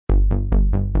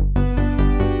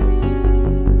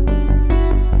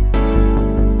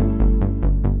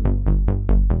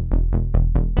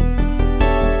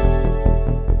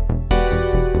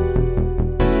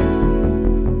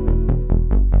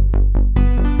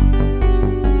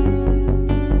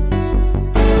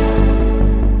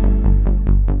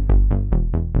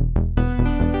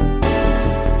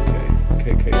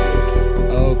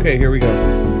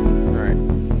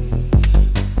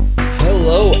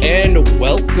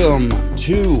Welcome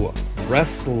to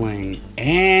Wrestling,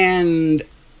 and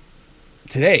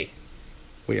today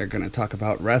we are going to talk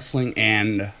about wrestling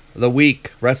and the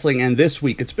week. Wrestling and this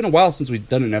week. It's been a while since we've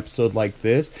done an episode like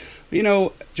this. You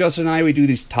know, Justin and I, we do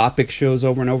these topic shows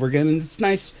over and over again, and it's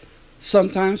nice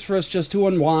sometimes for us just to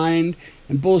unwind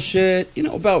and bullshit, you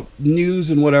know, about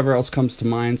news and whatever else comes to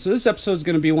mind. So this episode is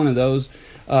going to be one of those.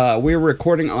 We're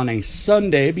recording on a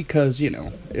Sunday because, you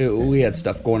know, we had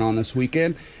stuff going on this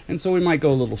weekend, and so we might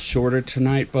go a little shorter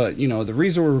tonight. But, you know, the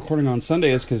reason we're recording on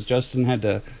Sunday is because Justin had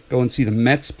to go and see the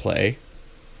Mets play.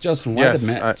 Justin, why the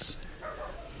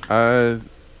Mets?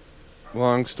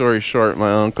 Long story short,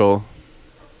 my uncle,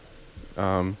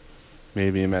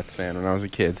 maybe a Mets fan when I was a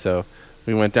kid, so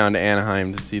we went down to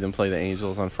Anaheim to see them play the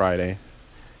Angels on Friday,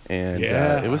 and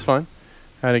it was fun.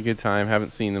 Had a good time.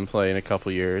 Haven't seen them play in a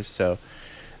couple years, so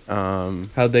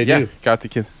how'd they do? Got the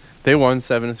kids. They won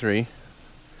 7-3.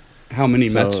 How many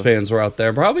Mets fans were out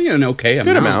there? Probably an okay amount.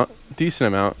 Good amount, decent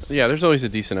amount. Yeah, there's always a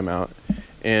decent amount.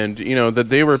 And you know that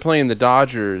they were playing the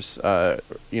Dodgers,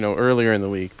 earlier in the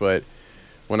week. But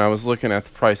when I was looking at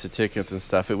the price of tickets and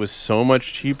stuff, it was so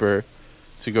much cheaper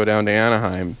to go down to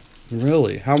Anaheim.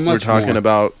 Really? How much? We're talking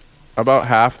more? about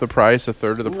half the price, a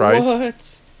third of the price.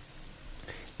 What?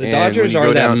 The Dodgers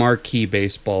are that marquee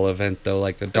baseball event, though,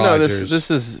 like the Dodgers. No,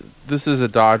 this is a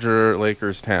Dodger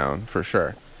Lakers town for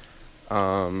sure.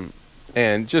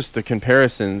 And just the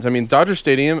comparisons. I mean, Dodger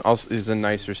Stadium is a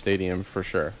nicer stadium for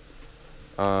sure.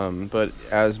 But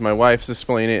as my wife's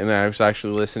explaining it, and I was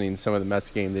actually listening to some of the Mets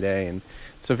game today, and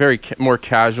it's a very more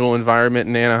casual environment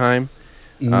in Anaheim.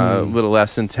 A little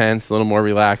less intense, a little more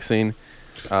relaxing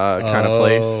kind of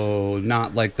place. Oh,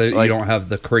 not like you don't have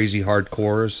the crazy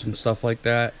hardcores and stuff like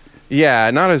that? Yeah,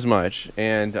 not as much.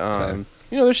 And,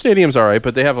 their stadium's all right,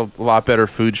 but they have a lot better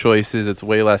food choices. It's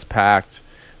way less packed.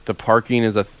 The parking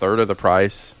is a third of the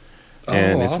price,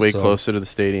 and it's way closer to the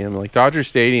stadium. Like, Dodger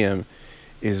Stadium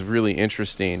is really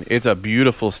interesting. It's a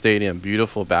beautiful stadium,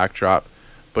 beautiful backdrop,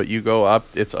 but you go up,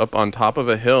 it's up on top of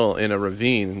a hill in a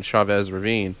ravine, in Chavez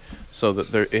Ravine, so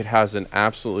that it has an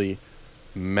absolutely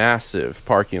massive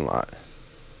parking lot.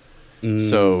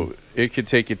 So it could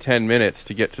take you 10 minutes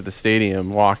to get to the stadium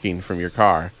walking from your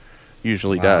car.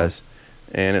 Usually does.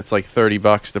 And it's like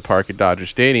 $30 to park at Dodger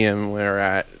Stadium, where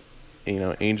at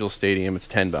Angel Stadium it's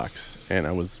 $10.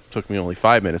 And took me only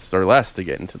 5 minutes or less to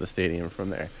get into the stadium from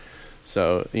there.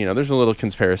 So, there's a little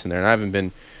comparison there.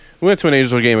 And we went to an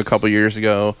Angel game a couple years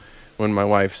ago when my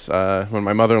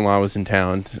mother-in-law was in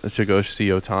town to go see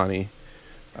Ohtani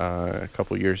a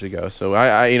couple years ago. So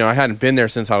I hadn't been there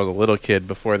since I was a little kid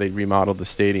before they remodeled the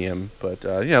stadium. But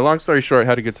long story short,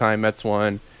 had a good time. Mets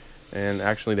won, and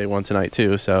actually they won tonight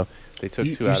too. So they took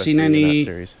 2 out of 3 in that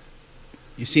series.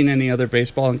 You seen any other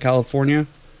baseball in California?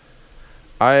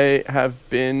 I've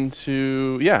been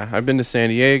to San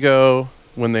Diego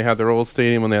when they had their old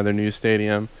stadium, when they had their new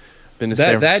stadium. Been to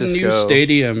San Francisco. That new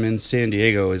stadium in San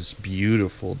Diego is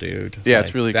beautiful, dude. Yeah,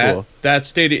 it's really cool. That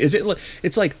stadium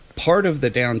it's like part of the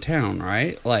downtown,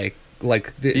 right?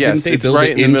 Yes, it's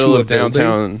right in the middle of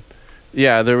downtown.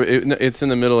 Yeah, it's in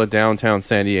the middle of downtown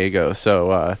San Diego.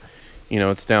 So,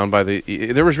 it's down by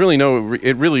there was really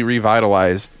it really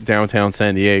revitalized downtown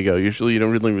San Diego. Usually,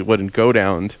 wouldn't go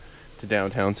down to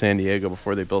downtown San Diego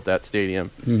before they built that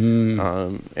stadium.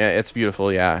 It's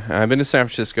beautiful. Yeah, I've been to San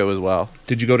Francisco as well.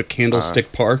 Did you go to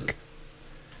Candlestick Park?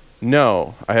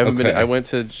 No, I haven't been. I went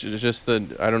to just I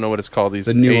don't know what it's called.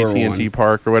 The newer AT&T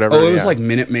Park or whatever. Oh, it was like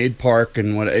Minute Maid Park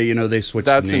and what they switched.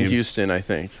 That's the name. in Houston, I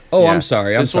think. Oh, yeah. I'm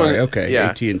sorry. Okay, yeah.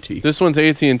 AT&T. This one's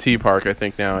AT&T Park, I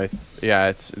think now.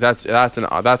 That's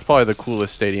probably the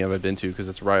coolest stadium I've been to because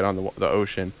it's right on the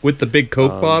ocean with the big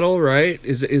Coke bottle, right?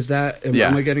 Is that?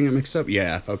 Am I getting it mixed up?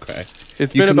 Yeah. Okay.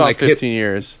 It's been about 15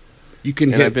 years. You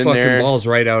can hit fucking balls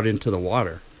right out into the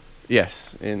water.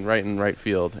 Yes, in right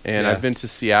field. And I've been to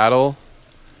Seattle.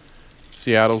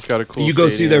 Seattle's got a cool You go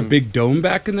see their big dome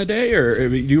back in the day? Or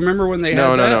do you remember when they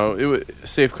had that? No. It was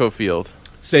Safeco Field.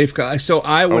 Safeco. So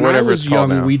when I was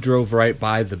young, we drove right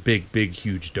by the big,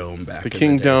 huge dome back in the day. The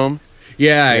King Dome?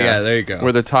 Yeah, there you go.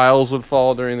 Where the tiles would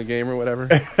fall during the game or whatever.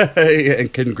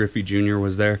 And Ken Griffey Jr.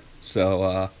 was there.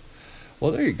 So,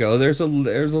 well, there you go. There's a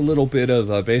little bit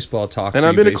of baseball talk. And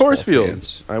I've been to Coors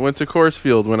Field. I went to Coors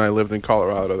Field when I lived in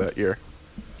Colorado that year.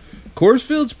 Coors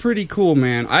Field's pretty cool,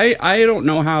 man. I don't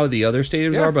know how the other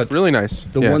stadiums are, but really nice.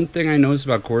 The one thing I noticed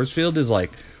about Coors Field is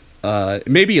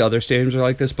maybe other stadiums are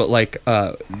like this, but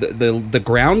the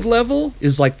ground level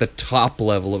is like the top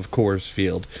level of Coors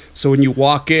Field. So when you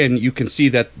walk in, you can see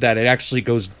that it actually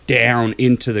goes down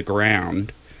into the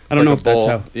ground. I don't know if that's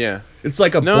how. Yeah, it's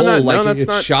like a bowl.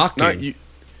 It's shocking.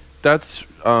 that's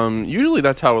usually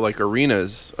that's how like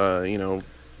arenas,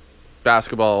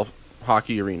 basketball,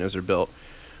 hockey arenas are built.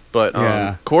 But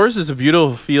Coors is a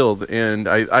beautiful field, and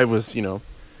I was,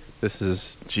 this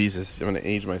is, Jesus, I'm going to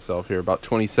age myself here, about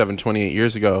 27, 28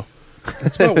 years ago.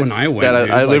 That's about when I went.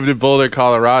 I lived in Boulder,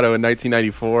 Colorado in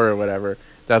 1994 or whatever.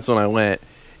 That's when I went.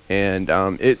 And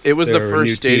it was the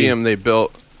first stadium they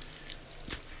built.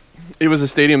 It was a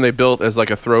stadium they built as like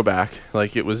a throwback.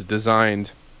 Like it was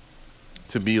designed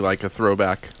to be like a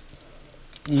throwback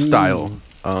style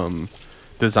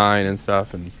design and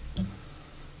stuff. And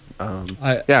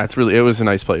it was a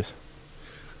nice place.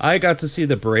 I got to see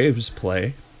the Braves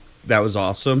play. That was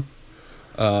awesome.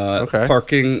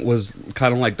 Parking was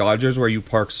kind of like Dodgers, where you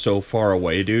park so far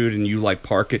away, dude, and you like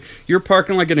park it. You're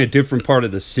parking like in a different part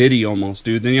of the city almost,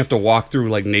 dude. Then you have to walk through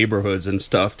like neighborhoods and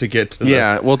stuff to get to.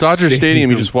 Dodger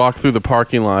Stadium, you just walk through the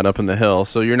parking lot up in the hill,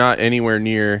 so you're not anywhere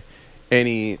near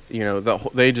any.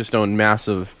 They just own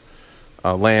massive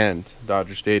land,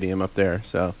 Dodger Stadium up there,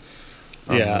 so.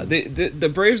 Yeah, the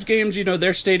Braves games,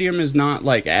 their stadium is not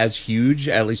like as huge,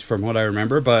 at least from what I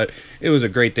remember, but it was a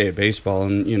great day of baseball,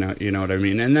 and you know what I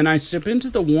mean. And then I stepped into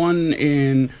the one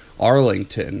in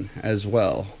Arlington as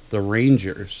well, the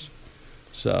Rangers.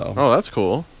 So that's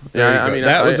cool. Yeah,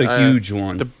 that was a huge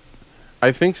one.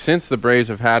 I think since the Braves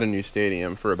have had a new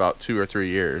stadium for about 2 or 3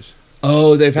 years.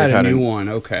 Oh, they've had a new one.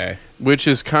 Okay, which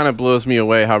is kind of blows me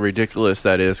away how ridiculous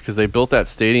that is, because they built that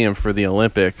stadium for the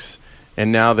Olympics.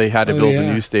 And now they had to build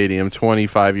a new stadium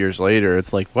 25 years later.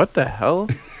 It's like, what the hell?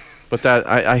 But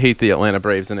I hate the Atlanta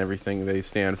Braves and everything they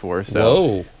stand for.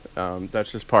 So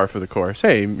that's just par for the course.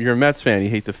 Hey, you're a Mets fan. You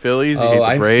hate the Phillies. You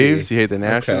hate the Braves. You hate the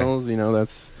Nationals. Okay.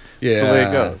 That's the way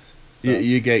it goes. So.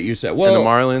 You get used to that. Well, and the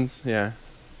Marlins, yeah.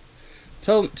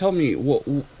 Tell me,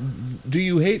 do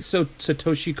you hate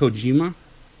Satoshi Kojima?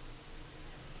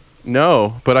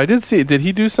 No, but I did see. Did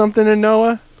he do something in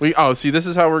Noah? This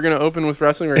is how we're gonna open with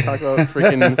wrestling. We're gonna talk about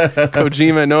freaking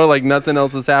Kojima and Noah like nothing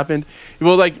else has happened.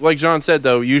 Well, like John said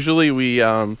though, usually we,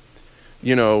 we'll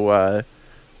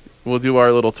do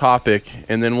our little topic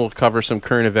and then we'll cover some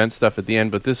current event stuff at the end.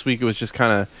 But this week it was just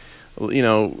kind of, we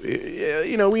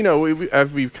know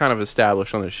we've kind of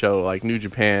established on the show, like New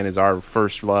Japan is our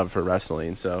first love for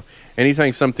wrestling. So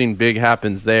anytime something big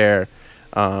happens there,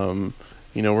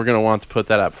 we're going to want to put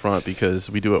that up front because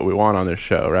we do what we want on this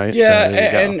show, right? Yeah,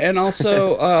 so and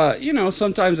also,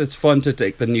 sometimes it's fun to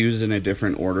take the news in a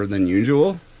different order than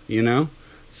usual,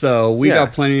 So we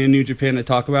got plenty of New Japan to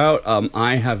talk about.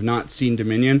 I have not seen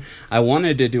Dominion. I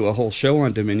wanted to do a whole show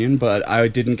on Dominion, but I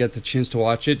didn't get the chance to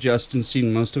watch it. Justin's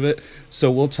seen most of it,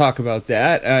 so we'll talk about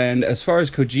that. And as far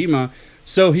as Kojima,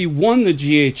 so he won the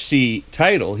GHC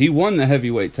title. He won the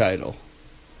heavyweight title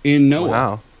in Noah.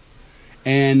 Wow.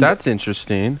 And that's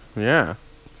interesting.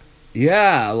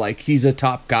 Yeah, like he's a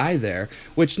top guy there,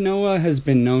 which Noah has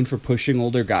been known for pushing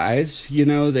older guys.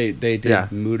 They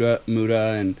did Muda,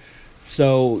 and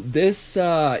so this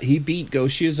he beat Go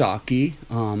Shiozaki.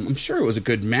 I'm sure it was a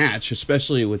good match,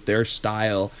 especially with their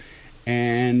style.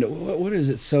 And what is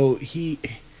it? So he's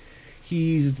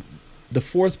the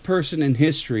fourth person in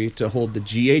history to hold the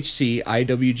GHC,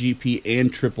 IWGP,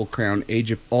 and Triple Crown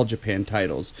All Japan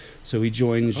titles. So he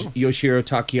joins Yoshihiro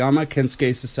Takayama,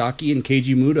 Kensuke Sasaki, and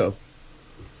Keiji Muto.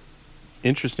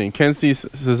 Interesting. Kensuke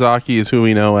Sasaki is who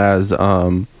we know as,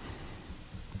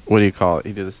 what do you call it?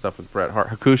 He did this stuff with Bret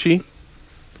Hart. Hakushi?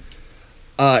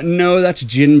 No, that's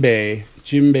Jinbei.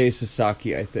 Jinbei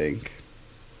Sasaki, I think.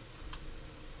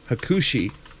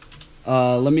 Hakushi.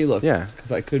 Let me look. Yeah.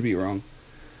 Because I could be wrong.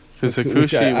 Because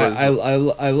Hakushi was... I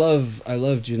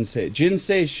love Jinsei.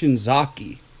 Jinsei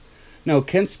Shinzaki. No,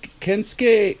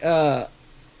 Kensuke...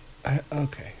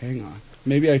 okay, hang on.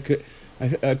 Maybe I could...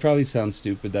 I probably sound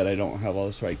stupid that I don't have all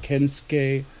this right.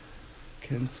 Kensuke...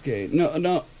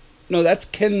 No, that's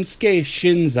Kensuke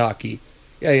Shinzaki.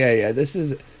 Yeah. This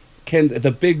is...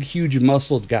 the big, huge,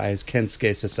 muscled guy is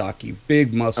Kensuke Sasaki.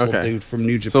 Big, muscled dude from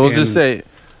New Japan. So we'll just say,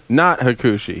 not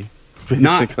Hakushi,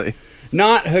 basically.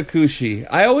 Not Hakushi.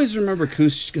 I always remember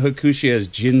Hakushi as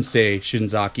Jinsei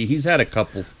Shinzaki. He's had a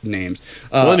couple names.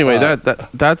 Well, anyway,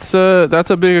 that's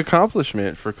a big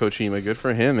accomplishment for Kojima. Good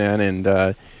for him, man. And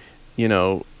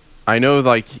I know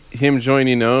like him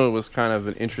joining Noah was kind of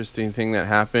an interesting thing that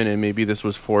happened, and maybe this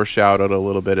was foreshadowed a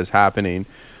little bit as happening.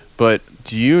 But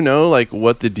do you know like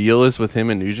what the deal is with him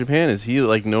in New Japan? Is he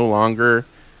like no longer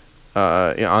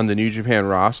on the New Japan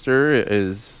roster?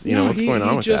 What's going on with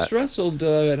that? He just wrestled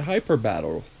at Hyper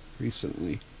Battle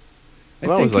recently.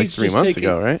 Well, that was like 3 months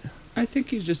ago, right? I think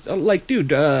he's just dude. Like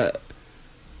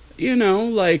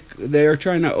they're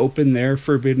trying to open their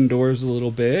forbidden doors a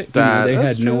little bit. They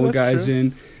had Noah guys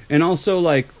in, and also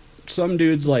like some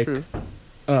dudes like,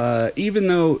 even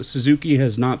though Suzuki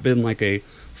has not been like a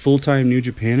full-time New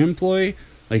Japan employee,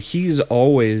 like he's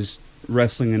always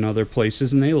wrestling in other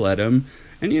places and they let him.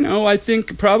 And I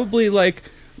think probably like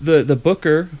the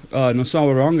booker,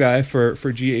 Nosawa Rongai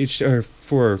for GH or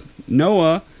for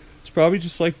Noah, is probably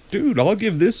just like, dude, I'll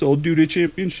give this old dude a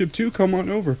championship too. Come on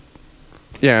over.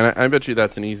 Yeah, and I bet you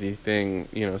that's an easy thing,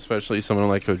 especially someone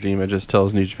like Kojima just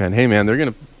tells New Japan, hey man, they're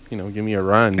gonna give me a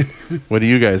run. What are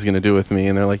you guys gonna do with me?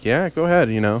 And they're like, yeah, go ahead,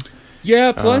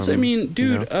 Yeah, plus, I mean,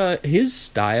 dude, his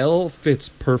style fits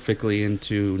perfectly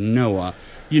into Noah.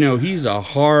 He's a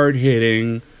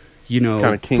hard-hitting, kind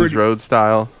of Kings Road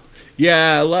style.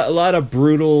 Yeah, a lot of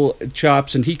brutal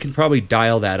chops, and he can probably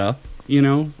dial that up,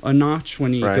 a notch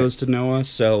when he goes to Noah.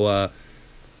 So,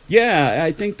 yeah,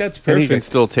 I think that's perfect. And he can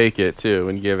still take it, too,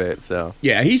 and give it, so.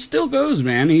 Yeah, he still goes,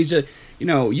 man. He's a...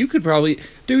 you could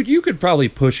probably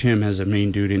push him as a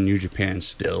main dude in New Japan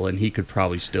still, and he could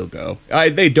probably still go.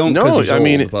 They don't because he's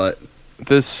old, but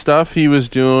the stuff he was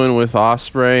doing with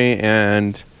Ospreay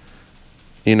and,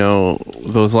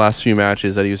 those last few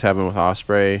matches that he was having with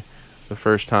Ospreay, the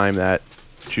first time that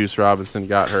Juice Robinson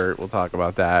got hurt, we'll talk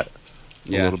about that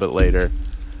a little bit later.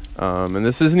 And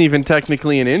this isn't even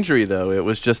technically an injury, though. It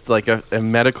was just like a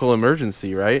medical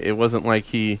emergency, right? It wasn't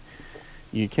like you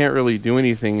can't really do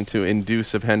anything to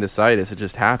induce appendicitis. It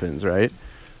just happens, right?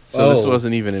 So this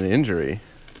wasn't even an injury.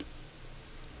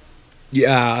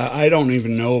 Yeah, I don't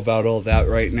even know about all that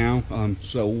right now.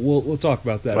 So we'll talk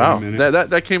about that in a minute.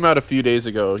 That came out a few days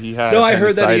ago. He had I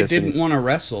heard that he didn't want to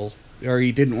wrestle, or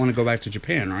he didn't want to go back to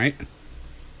Japan, right?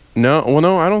 No,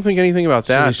 I don't think anything about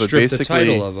that. So they stripped the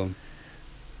title of him.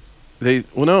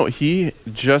 He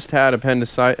just had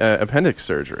appendix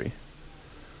surgery.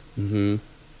 Mm-hmm.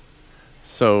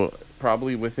 So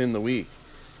probably within the week,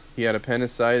 he had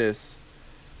appendicitis,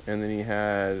 and then he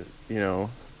had,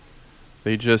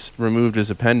 they just removed his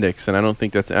appendix, and I don't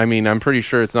think that's. I mean, I'm pretty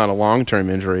sure it's not a long-term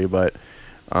injury, but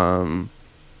I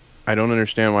don't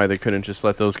understand why they couldn't just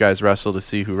let those guys wrestle to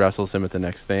see who wrestles him at the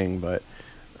next thing. But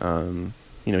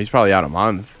he's probably out a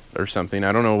month or something.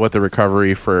 I don't know what the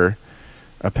recovery for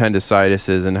appendicitis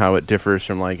is and how it differs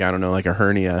from like a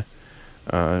hernia.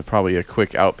 Probably a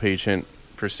quick outpatient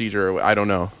procedure. I don't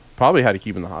know. Probably had to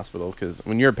keep in the hospital because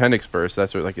when your appendix bursts,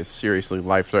 that's like a seriously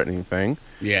life-threatening thing.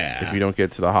 Yeah. If you don't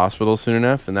get to the hospital soon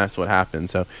enough, and that's what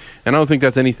happened. So, and I don't think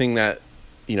that's anything that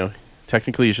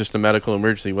technically it's just a medical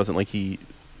emergency. It wasn't like an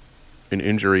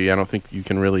injury. I don't think you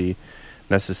can really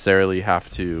necessarily have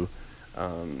to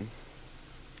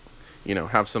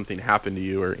have something happen to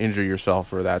you or injure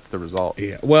yourself where that's the result.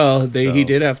 Yeah. Well, he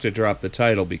did have to drop the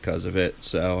title because of it.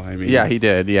 So, I mean. Yeah, he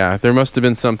did. Yeah. There must have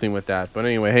been something with that. But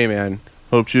anyway, hey, man,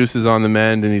 hope Juice is on the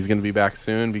mend and he's going to be back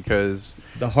soon because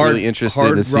really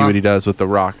interested to see what he does with The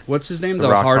Rock. What's his name? The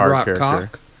Hard Rock character.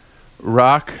 Cock?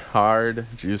 Rock Hard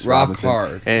Juice Rock Robinson.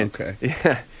 Hard. And, okay.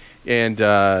 Yeah. And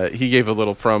he gave a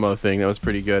little promo thing that was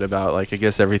pretty good about like I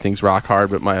guess everything's rock hard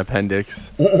but my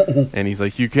appendix. And he's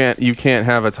like, you can't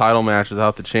have a title match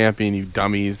without the champion, you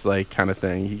dummies, like kind of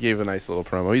thing. He gave a nice little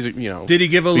promo. He's Did he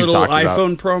give a little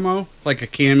iPhone promo like a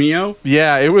cameo?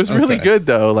 Yeah, it was really good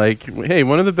though. Like, hey,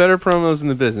 one of the better promos in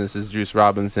the business is Juice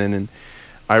Robinson, and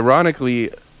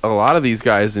ironically, a lot of these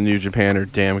guys in New Japan are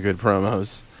damn good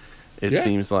promos. It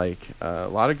seems like a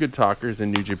lot of good talkers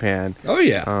in New Japan. Oh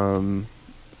yeah.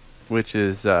 Which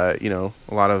is, a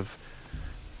lot of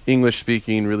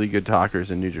English-speaking, really good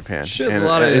talkers in New Japan.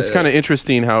 It's kind of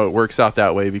interesting how it works out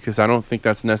that way because I don't think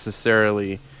that's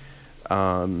necessarily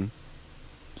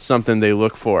something they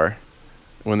look for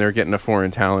when they're getting a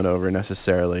foreign talent over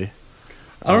necessarily.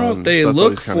 I don't know if they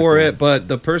look for it, but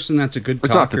the person that's a good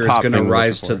talker is going to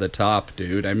rise to the top,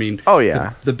 dude. I mean, some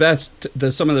of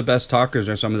the best talkers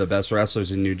are some of the best wrestlers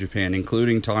in New Japan,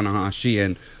 including Tanahashi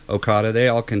and Okada. They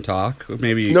all can talk.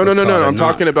 Maybe no. I'm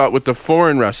talking about with the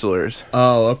foreign wrestlers.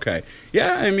 Oh, okay.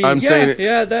 Yeah, I mean,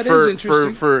 that is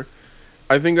interesting.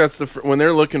 I think that's when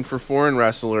they're looking for foreign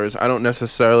wrestlers. I don't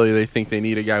necessarily they think they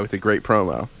need a guy with a great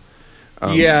promo.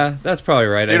 Yeah, that's probably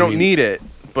right. They don't need it,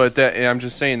 but I'm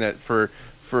just saying that for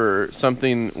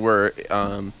something where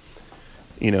a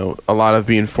lot of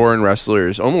being foreign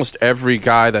wrestlers, almost every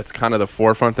guy that's kind of the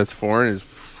forefront that's foreign is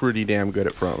pretty damn good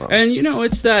at promo. And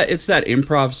it's that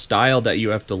improv style that you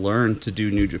have to learn to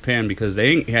do New Japan because they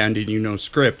ain't handing you no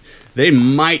script. They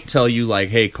might tell you like,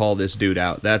 "Hey, call this dude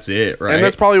out." That's it, right? And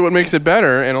that's probably what makes it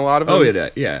better. And a lot of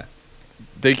them, yeah,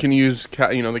 they can use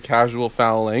the casual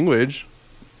foul language.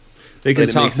 They can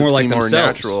talk more like themselves. More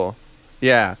natural.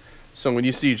 Yeah. So when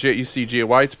you see Jay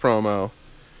White's promo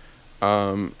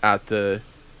at the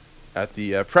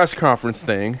press conference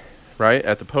thing, right,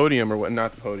 at the podium or what?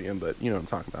 Not the podium, but you know what I'm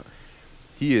talking about.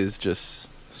 He is just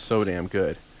so damn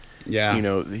good. Yeah. You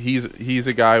know, he's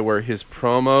a guy where his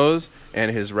promos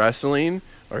and his wrestling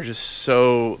are just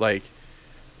so like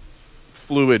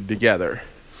fluid together.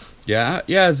 Yeah.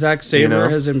 Zack Sabre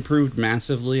has improved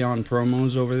massively on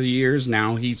promos over the years.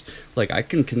 Now he's like,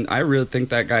 I really think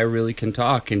that guy really can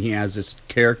talk, and he has this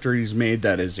character he's made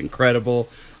that is incredible.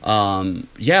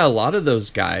 A lot of those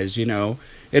guys, you know,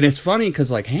 and it's funny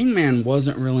because like Hangman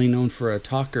wasn't really known for a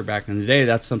talker back in the day.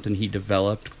 That's something he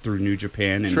developed through New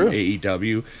Japan and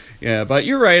AEW. Yeah, but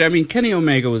you're right. I mean, Kenny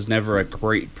Omega was never a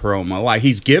great promo.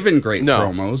 He's given great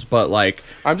promos, but like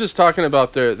I'm just talking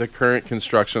about the current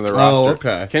construction of the roster. Oh,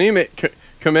 okay.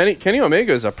 Kenny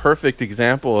Omega is a perfect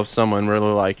example of someone where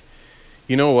they're like,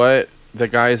 you know what, the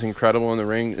guy is incredible in the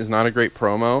ring, is not a great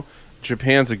promo.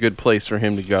 Japan's a good place for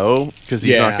him to go because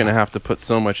he's not going to have to put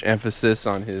so much emphasis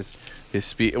on his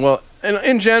speed. Well,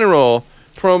 in general,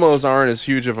 promos aren't as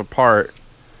huge of a part.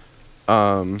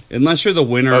 Unless you're the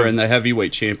winner and the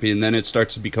heavyweight champion, then it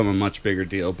starts to become a much bigger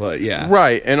deal. But yeah,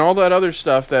 right, and all that other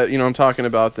stuff that I'm talking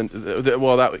about.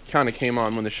 That kind of came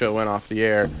on when the show went off the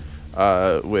air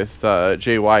with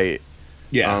Jay White.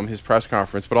 Yeah, his press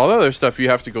conference. But all the other stuff you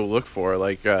have to go look for,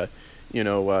 like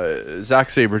Zack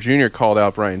Sabre Jr. called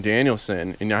out Bryan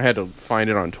Danielson, and I had to find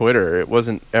it on Twitter. It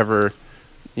wasn't ever,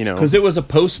 because it was a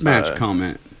post-match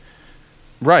comment.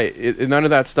 Right. None of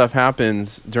that stuff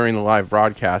happens during the live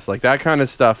broadcast. Like, that kind of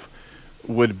stuff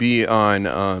would be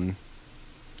on...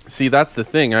 see, that's the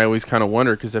thing. I always kind of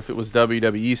wonder, because if it was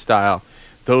WWE style,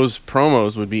 those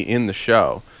promos would be in the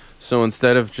show. So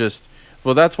instead of just...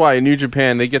 Well, that's why in New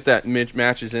Japan, they get that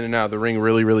matches in and out of the ring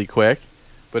really, really quick.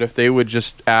 But if they would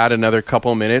just add another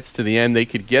couple minutes to the end, they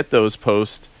could get those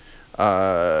post,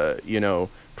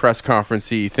 press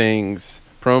conference-y things,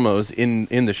 promos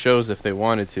in the shows if they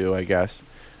wanted to, I guess.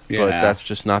 Yeah. But that's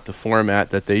just not the format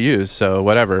that they use, so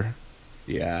whatever.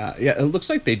 Yeah. It looks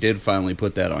like they did finally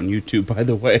put that on YouTube, by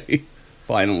the way.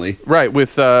 Finally. Right,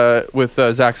 with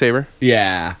Zack Sabre?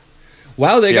 Yeah.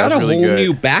 Wow, they got a whole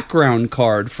new background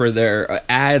card for their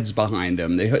ads behind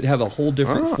them. They have a whole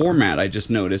different format, I just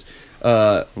noticed.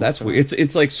 That's weird.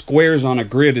 It's like squares on a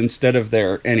grid instead of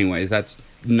their... Anyways, that's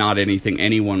not anything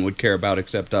anyone would care about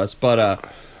except us, but...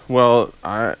 Well,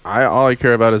 I all I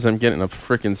care about is I'm getting a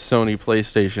freaking Sony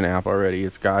PlayStation app already.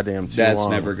 It's goddamn too long. That's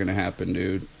never going to happen,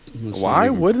 dude. Why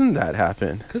wouldn't that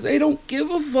happen? Because they don't give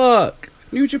a fuck.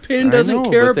 New Japan doesn't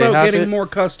care about getting more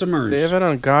customers. They have it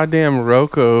on goddamn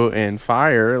Roku and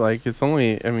Fire. Like, it's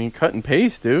only, cut and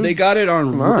paste, dude. They got it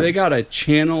on. They got a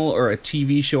channel or a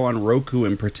TV show on Roku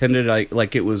and pretended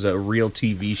like it was a real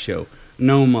TV show.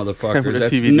 No,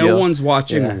 motherfuckers. No one's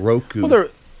watching Roku.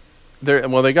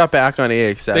 Well, they got back on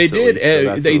AXS. They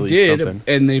did. They did,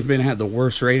 and they've had the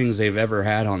worst ratings they've ever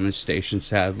had on this station.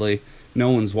 Sadly, no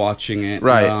one's watching it.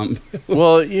 Right.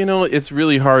 Well, it's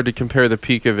really hard to compare the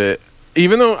peak of it.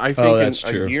 Even though I think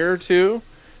in a year or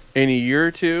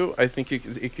two, I think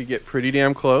it could get pretty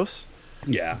damn close.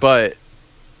 Yeah. But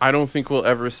I don't think we'll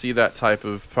ever see that type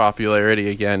of popularity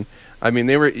again. I mean,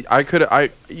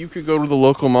 you could go to the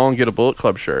local mall and get a Bullet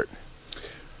Club shirt.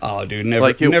 Oh, dude,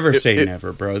 never say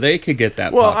never, bro. They could get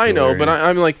that. Well, I know, but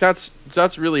I'm like, that's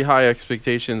really high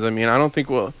expectations. I mean, I don't think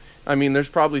there's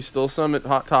probably still some at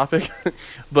Hot Topic,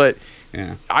 but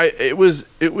yeah, it was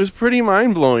pretty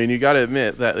mind blowing. You got to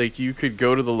admit that, like, you could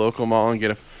go to the local mall and get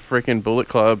a freaking Bullet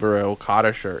Club or a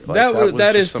Okada shirt. Like,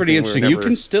 that is pretty interesting. You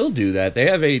can still do that. They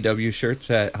have AEW shirts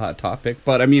at Hot Topic,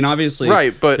 but I mean, obviously,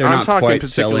 right. But I'm talking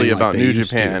particularly about New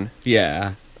Japan.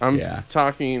 Yeah. I'm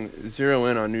talking zero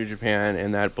in on New Japan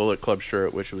and that Bullet Club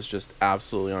shirt, which was just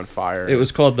absolutely on fire. It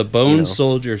was called the Bone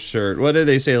Soldier shirt. What did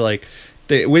they say?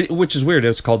 Which is weird.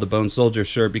 It's called the Bone Soldier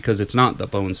shirt because it's not the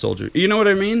Bone Soldier. You know what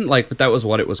I mean? Like, but that was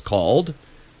what it was called.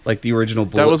 Like the original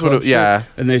Bullet Club shirt. Yeah.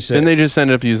 And they said... Then they just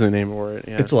ended up using the name for it.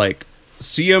 Yeah. It's like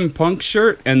CM Punk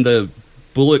shirt and the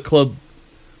Bullet Club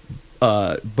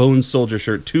Bone Soldier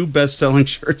shirt. 2 best-selling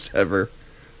shirts ever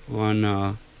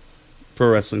on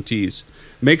Pro Wrestling Tees.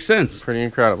 Makes sense. Pretty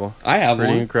incredible. I have one.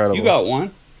 Pretty incredible. You got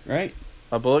one, right?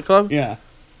 A Bullet Club? Yeah.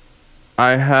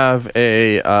 I have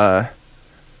a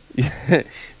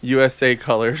USA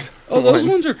Colors. Oh, those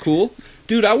ones are cool.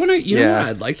 Dude, I want to... You know what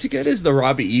I'd like to get is the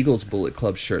Robbie Eagles Bullet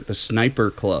Club shirt, the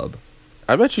Sniper Club.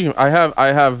 I bet you... I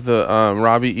have the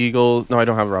Robbie Eagles... No, I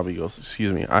don't have Robbie Eagles.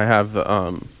 Excuse me. I have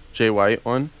the Jay White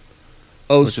one.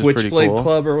 Oh, Switchblade cool.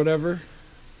 Club or whatever?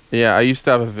 Yeah, I used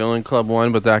to have a Villain Club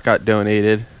one, but that got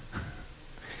donated.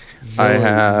 I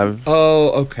have... Oh,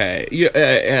 okay.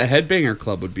 A Headbanger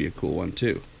Club would be a cool one,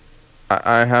 too.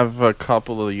 I have a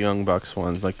couple of the Young Bucks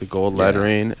ones, like the gold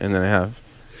lettering, and then I have...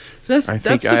 So I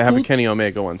think I have a Kenny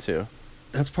Omega one too.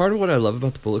 That's part of what I love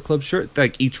about the Bullet Club shirt.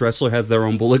 Like, each wrestler has their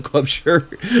own Bullet Club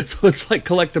shirt. So it's like,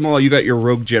 collect them all. You got your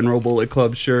Rogue General Bullet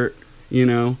Club shirt, you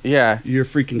know? Yeah. Your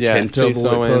freaking Kento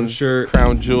Bullet Club shirt.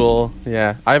 Crown Jewel.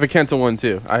 Yeah. I have a Kento one,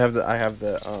 too. I have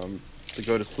the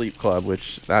Go to Sleep Club,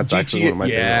 which that's actually one of my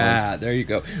favorite ones. Yeah, there you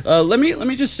go. Let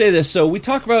me just say this. So we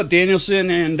talk about Danielson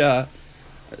and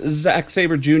Zack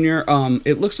Sabre Jr.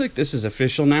 It looks like this is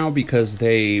official now because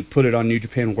they put it on New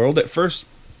Japan World. At first,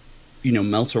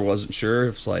 Meltzer wasn't sure.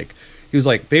 It's like, he was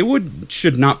like, they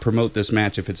should not promote this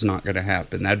match if it's not going to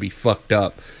happen. That'd be fucked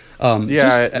up.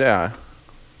 Yeah.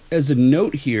 As a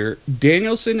note here,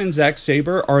 Danielson and Zack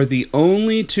Sabre are the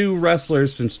only two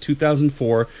wrestlers since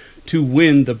 2004 to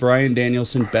win the Bryan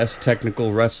Danielson Best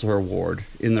Technical Wrestler Award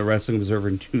in the Wrestling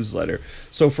Observer newsletter.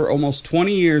 So for almost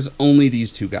 20 years, only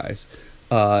these two guys.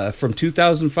 From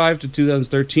 2005 to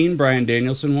 2013, Bryan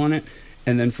Danielson won it.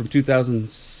 And then from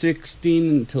 2016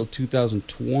 until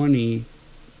 2020,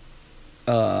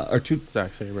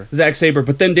 Zack Sabre.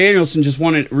 But then Danielson just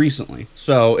won it recently.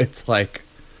 So it's like,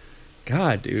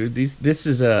 God, dude, this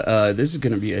is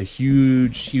going to be a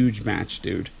huge match,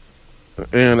 dude.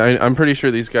 And I'm pretty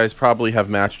sure these guys probably have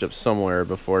matched up somewhere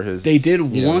before his... They did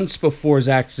once before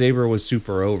Zack Sabre was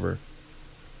super over.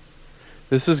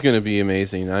 This is going to be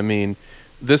amazing. I mean,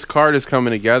 this card is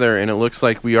coming together, and it looks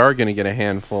like we are going to get a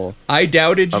handful of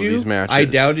these matches. I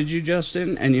doubted you,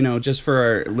 Justin. And, just for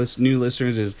our new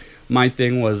listeners, my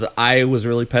thing was I was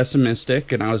really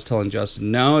pessimistic, and I was telling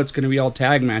Justin, no, it's going to be all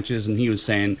tag matches. And he was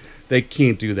saying, they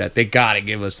can't do that. They got to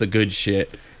give us the good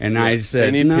shit. And I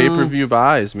said, they need pay-per-view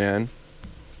buys, man.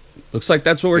 Looks like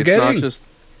that's what we're getting. Not just,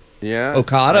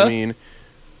 Okada. I mean,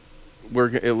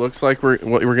 it looks like we're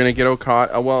going to get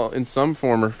Okada. Well, in some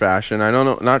form or fashion. I don't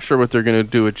know. Not sure what they're going to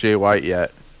do with Jay White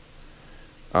yet.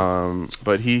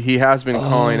 But he has been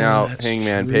calling out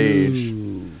Hangman Page.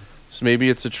 So maybe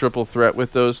it's a triple threat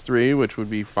with those three, which would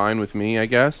be fine with me, I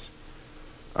guess.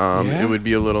 It would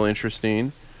be a little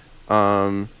interesting.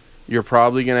 You're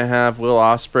probably going to have Will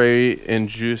Ospreay and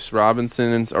Juice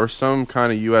Robinson or some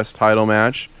kind of U.S. title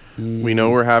match. We know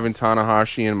we're having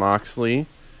Tanahashi and Moxley,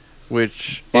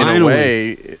 which in a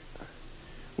way,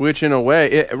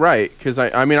 right? Because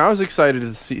I was excited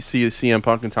to see CM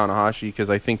Punk and Tanahashi because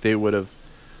I think they would have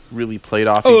really played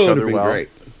off each other well. Great.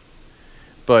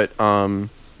 But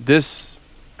this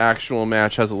actual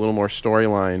match has a little more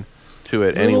storyline to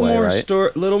it anyway, right?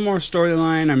 Little more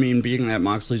storyline. I mean, being that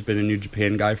Moxley's been a New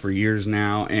Japan guy for years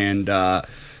now, and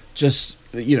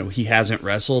he hasn't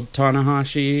wrestled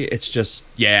Tanahashi. It's just,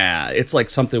 it's like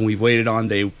something we've waited on.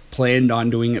 They planned on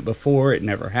doing it before. It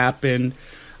never happened.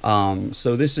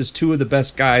 So this is two of the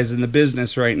best guys in the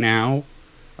business right now,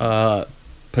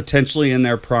 potentially in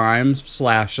their prime /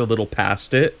 a little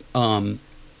past it,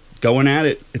 going at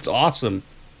it. It's awesome.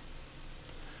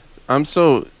 I've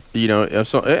got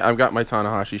my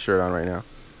Tanahashi shirt on right now,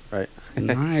 right?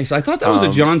 Nice. I thought that was a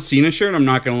John Cena shirt. I'm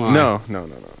not going to lie. No.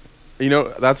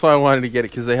 That's why I wanted to get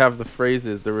it, because they have the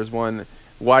phrases. There was one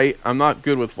white. I'm not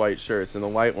good with white shirts, and the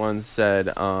white one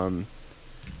said,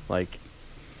 like,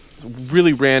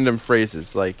 really random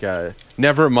phrases, like,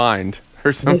 never mind,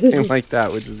 or something like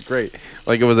that, which is great.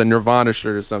 Like, it was a Nirvana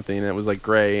shirt or something, and it was, like,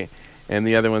 gray. And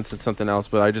the other one said something else,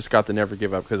 but I just got the Never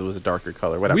Give Up because it was a darker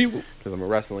color. Whatever. Because I'm a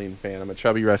wrestling fan. I'm a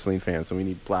chubby wrestling fan, so we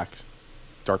need black,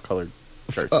 dark-colored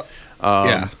shirts.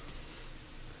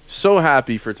 So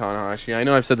happy for Tanahashi. I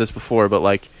know I've said this before, but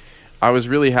like, I was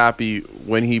really happy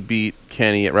when he beat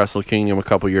Kenny at Wrestle Kingdom a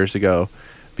couple years ago,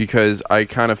 because I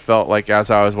kind of felt like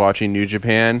as I was watching New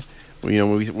Japan,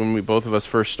 when we both of us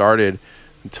first started,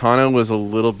 Tana was a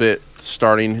little bit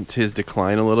starting to his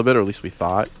decline a little bit, or at least we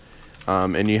thought.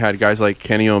 And you had guys like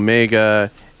Kenny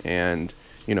Omega and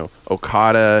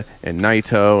Okada and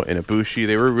Naito and Ibushi.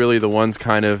 They were really the ones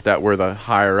kind of that were the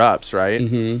higher ups, right?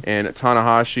 Mm-hmm. And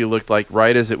Tanahashi looked like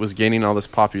right as it was gaining all this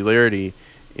popularity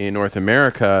in North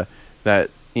America that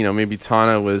maybe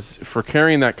Tana was for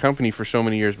carrying that company for so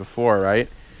many years before, right?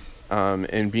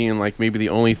 And being like maybe the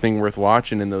only thing worth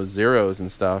watching in those zeros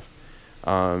and stuff.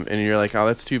 And you're like, oh,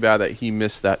 that's too bad that he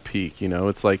missed that peak.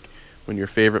 It's like when your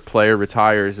favorite player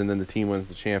retires and then the team wins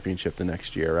the championship the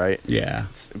next year, right? Yeah.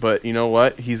 But you know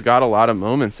what? He's got a lot of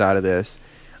moments out of this.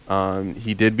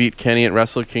 He did beat Kenny at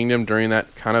Wrestle Kingdom during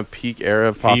that kind of peak era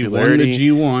of popularity.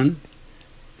 He won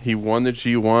the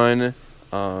G1.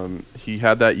 He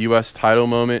had that U.S. title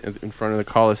moment in front of the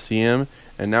Coliseum,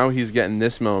 and now he's getting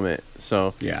this moment.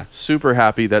 So super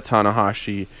happy that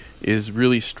Tanahashi is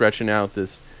really stretching out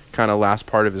this kind of last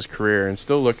part of his career and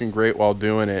still looking great while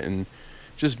doing it, and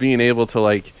just being able to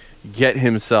like get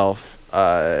himself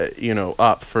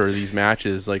up for these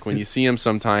matches. Like when you see him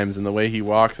sometimes and the way he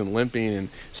walks and limping and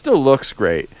still looks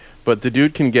great, but the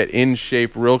dude can get in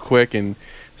shape real quick and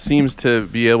seems to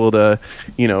be able to,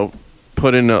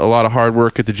 put in a lot of hard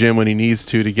work at the gym when he needs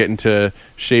to get into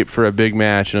shape for a big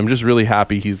match. And I'm just really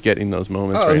happy he's getting those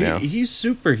moments now. He's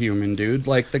superhuman, dude.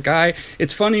 Like the guy,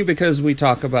 it's funny because we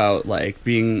talk about like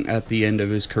being at the end of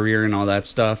his career and all that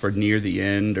stuff, or near the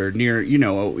end, or near,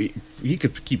 he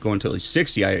could keep going until he's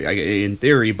 60, in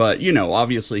theory, but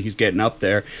obviously he's getting up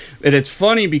there. And it's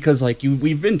funny because like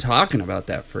we've been talking about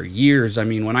that for years. I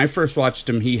mean, when I first watched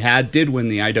him, he did win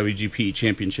the IWGP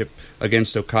Championship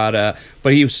against Okada,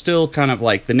 but he was still kind of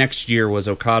like the next year was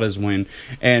Okada's win.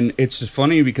 And it's just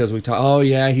funny because we talk, oh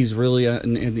yeah, he's really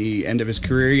in the end of his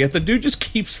career, yet the dude just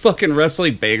keeps fucking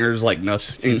wrestling bangers like nothing.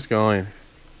 Just keeps going.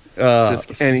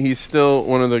 And he's still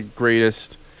one of the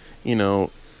greatest,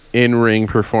 in-ring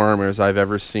performers I've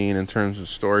ever seen in terms of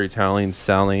storytelling,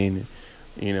 selling,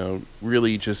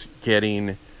 really just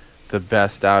getting the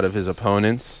best out of his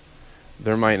opponents.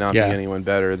 There might not be anyone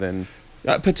better than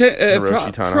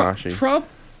Hiroshi Tanahashi.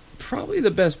 Probably the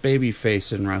best baby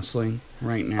face in wrestling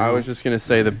right now. I was just going to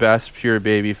say the best pure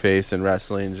baby face in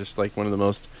wrestling, just like one of the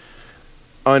most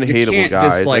unhateable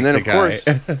guys. And then, of course,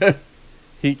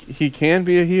 he can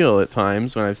be a heel at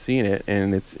times when I've seen it,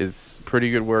 and it's pretty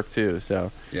good work, too.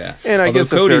 So yeah. And I guess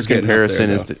Cody's a fair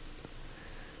comparison is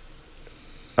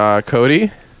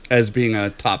Cody? As being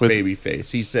a top baby face.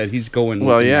 He said he's going in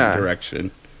that direction.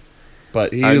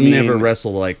 But he'll never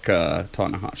wrestle like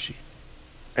Tanahashi.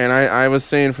 And I was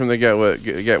saying from the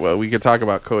get-well, we could talk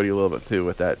about Cody a little bit, too,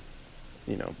 with that,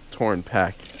 torn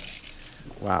pec.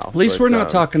 Wow. At least we're not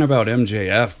talking about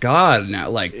MJF. God, now,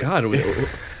 we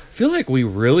feel like we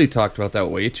really talked about that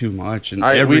way too much. And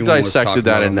we dissected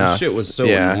that enough. That shit was so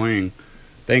annoying.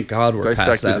 Thank God we're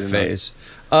past that phase.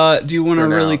 Do you want to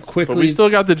really quickly... But we still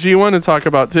got the G1 to talk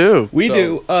about, too. We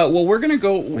do. Well, we're going to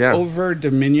go over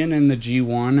Dominion and the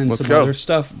G1 and some other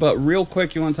stuff. But real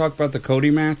quick, you want to talk about the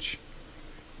Cody match?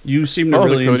 You seem to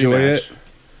really enjoy it.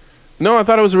 No, I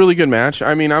thought it was a really good match.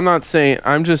 I mean, I'm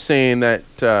just saying that,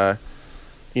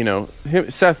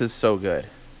 Seth is so good.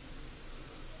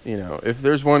 If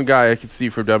there's one guy I could see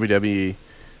for WWE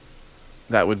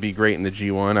that would be great in the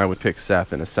G1, I would pick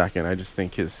Seth in a second. I just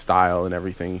think his style and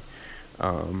everything,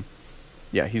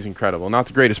 he's incredible. Not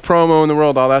the greatest promo in the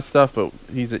world, all that stuff, but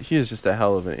he is just a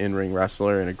hell of an in-ring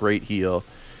wrestler and a great heel.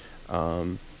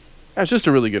 It's just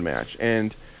a really good match.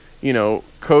 And,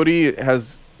 Cody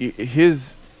has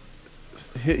his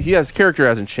character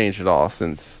hasn't changed at all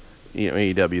since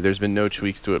AEW. There's been no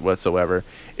tweaks to it whatsoever.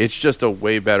 It's just a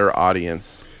way better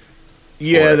audience.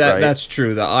 Yeah, that's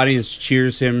true. The audience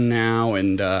cheers him now,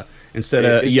 and instead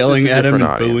of yelling at him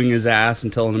and booing his ass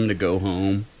and telling him to go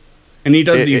home, and he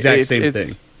does the exact same thing.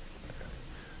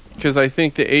 Because I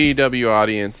think the AEW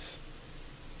audience,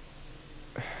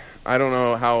 I don't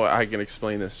know how I can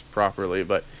explain this properly,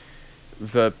 but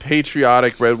the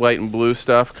patriotic red, white, and blue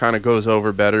stuff kind of goes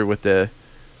over better with the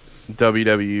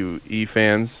WWE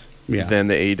fans than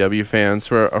the AEW fans,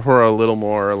 who are a little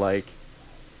more like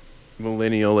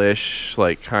millennial-ish,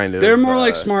 like kind of. They're more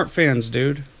like smart fans,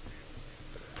 dude.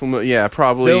 Yeah,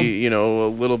 probably a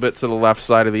little bit to the left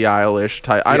side of the aisle-ish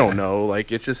type. I don't know.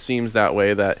 Like it just seems that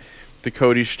way, that the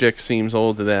Cody shtick seems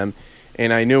old to them.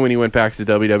 And I knew when he went back to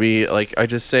WWE, like I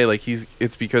just say, like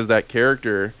it's because that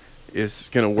character is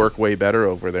going to work way better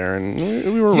over there, and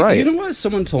we were right. You know what?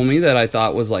 Someone told me that I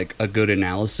thought was like a good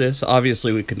analysis.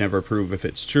 Obviously, we could never prove if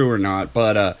it's true or not,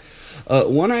 but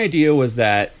one idea was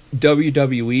that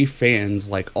WWE fans,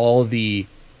 like all the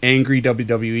angry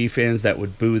WWE fans that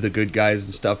would boo the good guys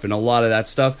and stuff, and a lot of that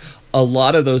stuff, a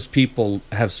lot of those people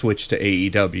have switched to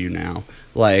AEW now.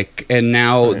 Like, and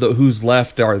now who's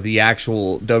left are the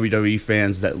actual WWE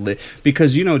fans that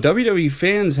because WWE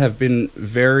fans have been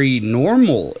very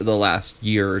normal the last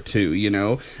year or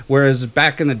two, whereas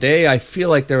back in the day I feel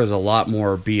like there was a lot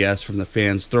more BS from the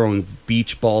fans throwing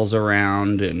beach balls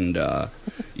around and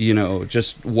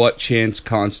just what chants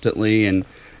constantly, and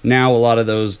now a lot of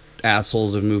those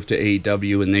assholes have moved to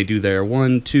AEW and they do their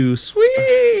 1, 2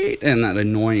 sweet and that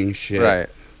annoying shit. Right.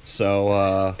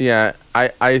 So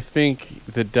I think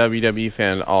the WWE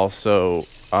fan also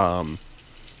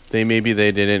they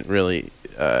didn't really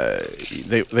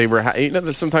they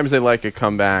were sometimes they like a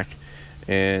comeback,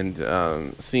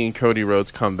 and seeing Cody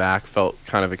Rhodes come back felt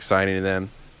kind of exciting to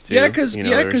them. too. Yeah, because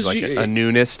there's like a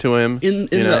newness to him in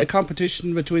the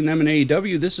competition between them and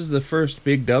AEW. This is the first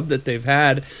big dub that they've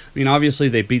had. I mean, obviously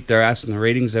they beat their ass in the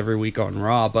ratings every week on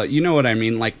Raw, but you know what I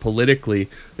mean. Like politically,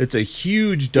 it's a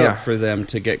huge dub for them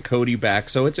to get Cody back.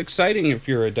 So it's exciting if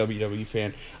you're a WWE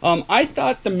fan. I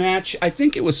thought the match. I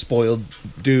think it was spoiled,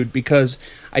 dude, because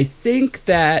I think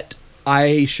that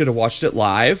I should have watched it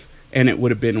live. And it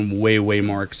would have been way, way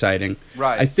more exciting.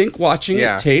 Right. I think watching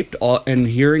it taped and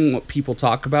hearing what people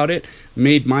talk about it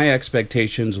made my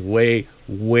expectations way,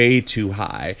 way too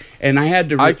high. And I had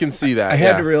to... I can see that, I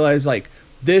had to realize, like,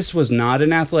 this was not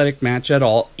an athletic match at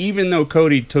all. Even though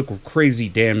Cody took crazy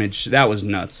damage, that was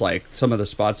nuts. Like, some of the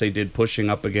spots they did pushing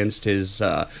up against his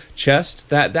chest,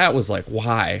 that was like,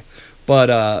 why?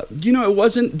 But, it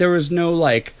wasn't... There was no,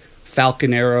 like,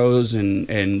 Falcon arrows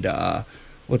and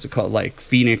what's it called? Like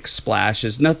Phoenix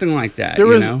splashes, nothing like that.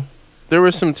 There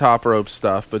was some top rope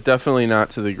stuff, but definitely not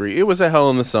to the degree. It was a Hell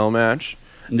in the Cell match,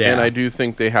 and I do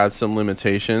think they had some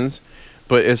limitations.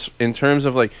 But in terms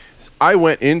of like, I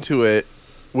went into it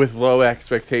with low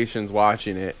expectations.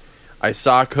 Watching it, I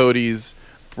saw Cody's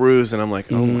bruise, and I'm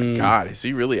like, oh my god, is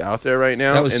he really out there right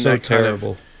now? That was so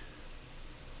terrible.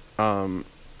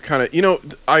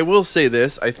 I will say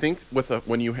this: I think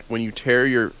when you tear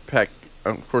your pec.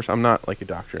 Of course, I'm not like a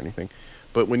doctor or anything,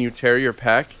 but when you tear your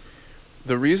pec,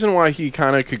 the reason why he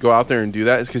kind of could go out there and do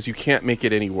that is because you can't make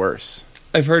it any worse.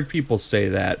 I've heard people say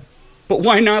that, but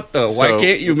why not though? Why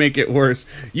can't you make it worse?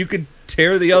 You could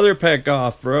tear the other pec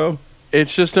off, bro.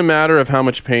 It's just a matter of how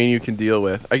much pain you can deal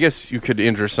with. I guess you could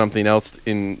injure something else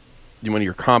when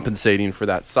you're compensating for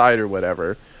that side or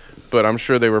whatever, but I'm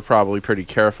sure they were probably pretty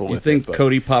careful with it. You think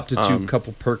Cody popped a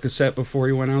couple Percocet before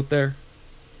he went out there?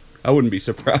 I wouldn't be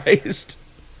surprised.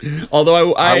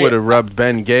 Although I would have rubbed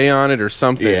Ben Gay on it or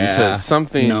something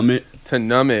numb it. To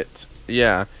numb it.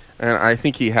 Yeah, and I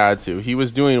think he had to. He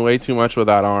was doing way too much with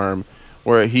that arm,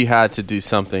 where he had to do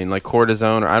something like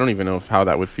cortisone, or I don't even know how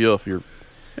that would feel if you're.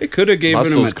 They could have given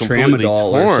him a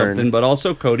tramadol or something, but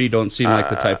also Cody don't seem like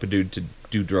the type of dude to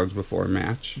do drugs before a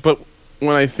match. But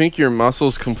when I think your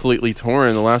muscle's completely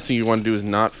torn, the last thing you want to do is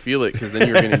not feel it, because then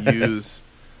you're going to use.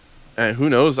 And who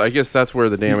knows? I guess that's where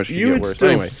the damage could get worse. You would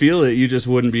still feel it. You just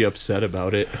wouldn't be upset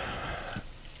about it.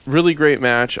 Really great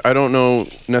match. I don't know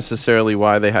necessarily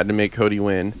why they had to make Cody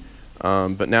win.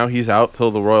 But now he's out till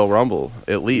the Royal Rumble,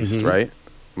 at least, right?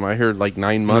 I heard like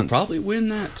 9 months. He'll probably win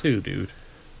that too, dude.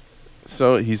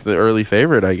 So he's the early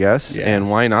favorite, I guess. Yeah. And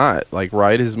why not? Like,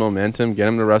 ride his momentum, get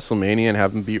him to WrestleMania, and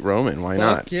have him beat Roman. Why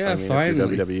not? Yeah,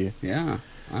 finally. WWE. Yeah,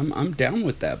 I'm down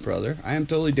with that, brother. I am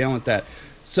totally down with that.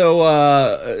 So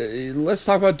let's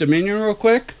talk about Dominion real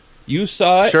quick. You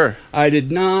saw it. Sure. I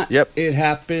did not. Yep. It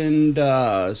happened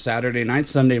Saturday night,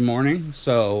 Sunday morning.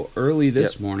 So early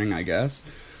this morning, I guess.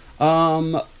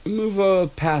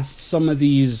 Move past some of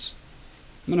these.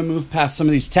 I'm going to move past some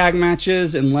of these tag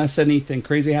matches unless anything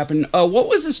crazy happened. What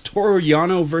was this Toru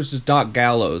Yano versus Doc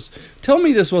Gallows? Tell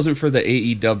me this wasn't for the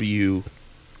AEW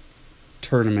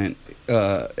tournament,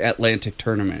 Atlantic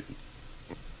tournament.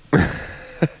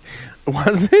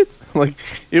 Was it? Like,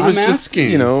 it was I'm just,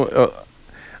 asking.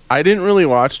 I didn't really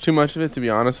watch too much of it, to be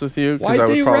honest with you. Why'd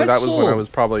they wrestle? That was when I was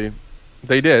probably...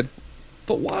 They did.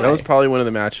 But why? That was probably one of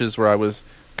the matches where I was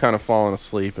kind of falling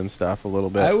asleep and stuff a little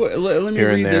bit. Let me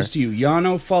read this to you.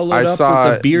 Yano followed up with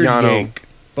the beard yank,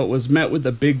 but was met with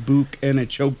a big boot and a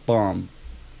choke bomb.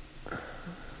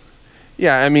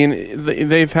 Yeah, I mean,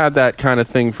 they've had that kind of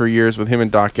thing for years with him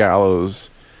and Doc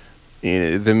Gallows.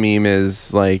 The meme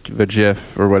is like the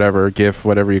GIF or whatever, GIF,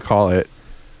 whatever you call it,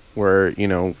 where,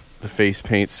 the face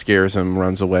paint scares him,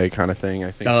 runs away kind of thing. I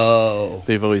think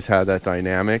they've always had that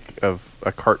dynamic of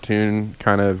a cartoon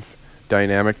kind of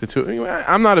dynamic. The two.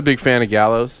 I'm not a big fan of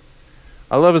Gallows.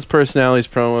 I love his personality, his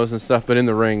promos and stuff, but in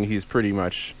the ring, he's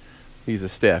a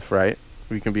stiff, right?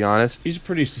 We can be honest. He's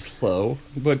pretty slow,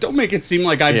 but don't make it seem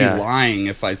like I'd be lying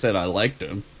if I said I liked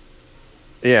him.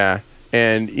 Yeah.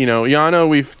 And, Yano,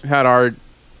 we've had our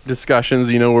discussions,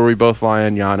 where we both lie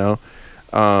on Yano.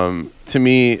 To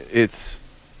me, it's,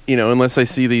 unless I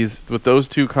see these, with those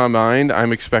two combined,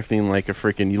 I'm expecting like a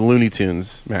freaking Looney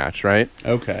Tunes match, right?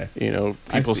 Okay.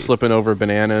 People slipping over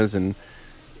bananas and,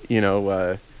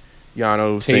 Yano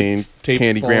saying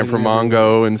Candygram for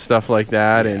Mongo and stuff like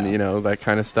that, and, that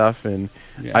kind of stuff. And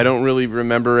I don't really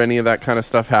remember any of that kind of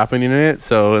stuff happening in it.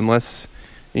 So unless,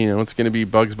 it's going to be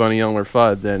Bugs Bunny, Elmer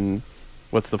Fudd, then...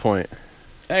 What's the point?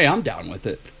 Hey, I'm down with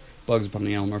it. Bugs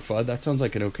Bunny, Elmer Fudd. That sounds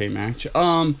like an okay match.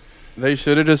 They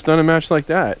should have just done a match like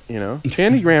that,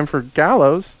 Candygram for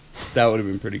Gallows. That would have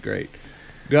been pretty great.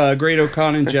 Great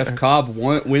O'Connor and Jeff Cobb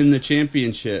win the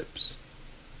championships.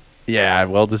 Yeah,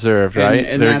 well deserved, right?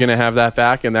 And They're going to have that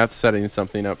back, and that's setting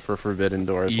something up for Forbidden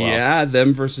Door as well. Yeah,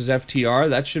 them versus FTR.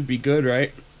 That should be good,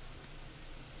 right?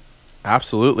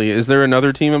 Absolutely. Is there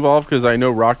another team involved? Because I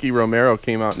know Rocky Romero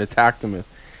came out and attacked them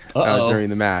during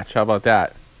the match. How about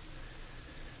that?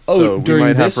 Oh, so during we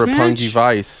might this have Roppongi match?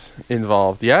 Vice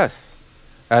involved. Yes,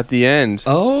 at the end.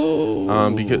 Oh,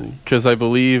 because I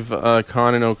believe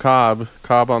Khan and Cobb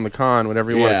on the Con,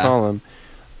 whatever you want to call him.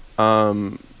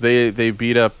 They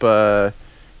beat up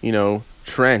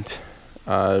Trent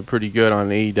pretty good on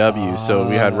AEW. So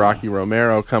we had Rocky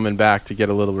Romero coming back to get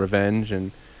a little revenge,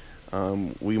 and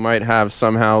we might have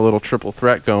somehow a little triple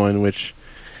threat going, which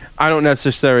I don't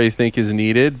necessarily think is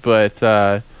needed, but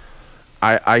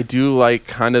I do like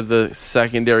kind of the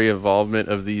secondary involvement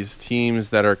of these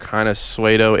teams that are kind of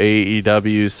pseudo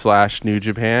AEW / New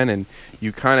Japan, and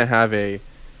you kind of have a,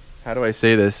 how do I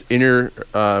say this, inner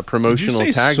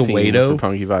promotional tag team for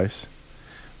Punky Vice.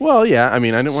 Well, yeah, I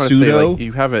mean, I didn't want to say like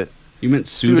you have it. You meant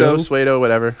pseudo,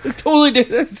 whatever. Totally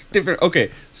that's different. Okay,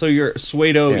 so you're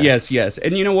pseudo, yes.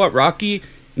 And you know what? Rocky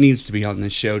needs to be on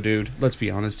this show, dude. Let's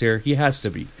be honest here. He has to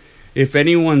be. If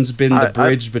anyone's been the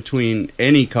bridge between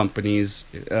any companies,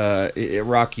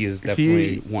 Rocky is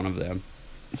definitely one of them.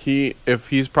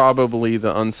 He's probably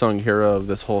the unsung hero of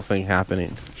this whole thing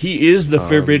happening. He is the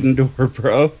Forbidden Door,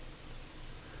 bro.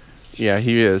 Yeah,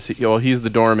 he is. He's the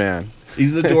doorman.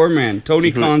 He's the doorman.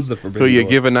 Tony Khan's the Forbidden Door. Who you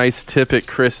give a nice tip at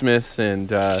Christmas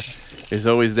and is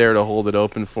always there to hold it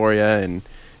open for you. And,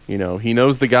 he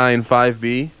knows the guy in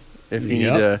 5B. If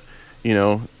you need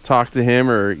to, talk to him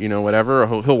or, whatever,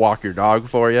 or he'll walk your dog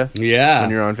for you. Yeah. When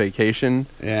you're on vacation.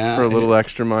 Yeah. For a little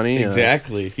extra money.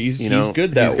 Exactly. He's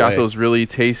good that way. He's got those really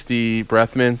tasty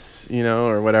breath mints,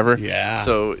 or whatever. Yeah.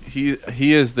 So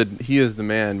he is the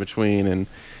man between, and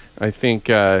I think,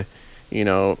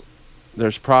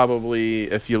 there's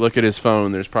probably, if you look at his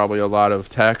phone, there's probably a lot of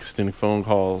text and phone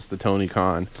calls to Tony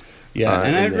Khan. Yeah,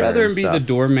 and I'd rather him be the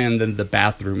doorman than the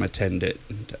bathroom attendant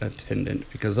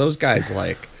because those guys,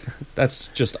 that's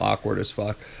just awkward as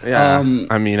fuck. Yeah,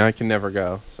 I mean, I can never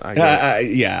go. So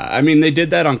I mean, they did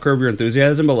that on Curb Your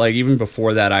Enthusiasm, but even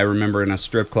before that, I remember in a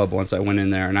strip club once I went in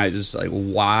there, and I just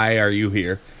why are you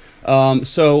here?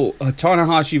 So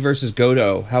Tanahashi versus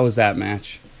Goto, how was that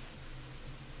match?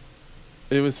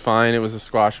 It was fine. It was a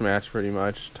squash match, pretty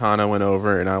much. Tana went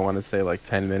over, and I want to say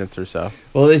 10 minutes or so.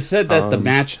 Well, they said that the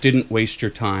match didn't waste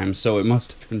your time, so it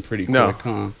must have been pretty quick,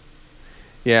 huh?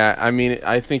 Yeah, I mean,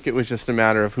 I think it was just a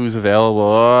matter of who's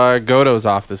available. Goto's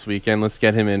off this weekend. Let's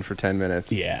get him in for 10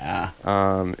 minutes. Yeah.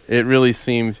 It really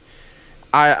seemed...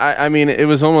 I mean, it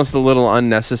was almost a little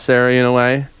unnecessary in a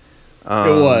way.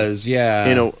 It was,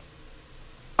 yeah.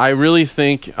 I really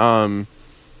think...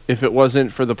 if it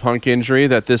wasn't for the Punk injury,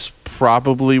 that this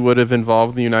probably would have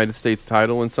involved the United States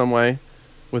title in some way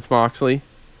with Moxley.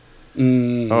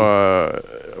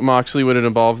 Moxley would have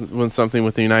involved with something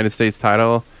with the United States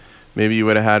title. Maybe you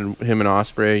would have had him and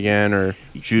Ospreay again, or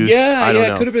Juice. I don't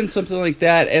know. It could have been something like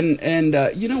that. And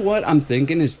you know what I'm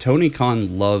thinking is Tony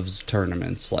Khan loves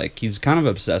tournaments. He's kind of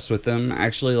obsessed with them.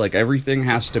 Actually, everything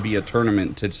has to be a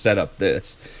tournament to set up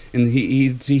this. And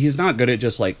he's not good at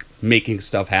just making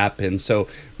stuff happen. So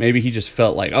maybe he just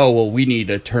felt we need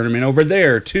a tournament over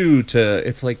there too.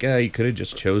 It's he could have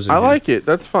just chosen. I like it.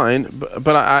 That's fine.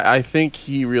 But I think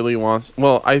he really wants.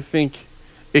 Well, I think.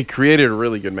 It created a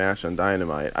really good match on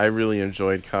Dynamite. I really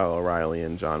enjoyed Kyle O'Reilly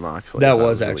and Jon Moxley. That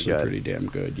was actually pretty damn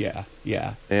good. Yeah.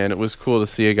 And it was cool to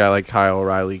see a guy like Kyle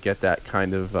O'Reilly get that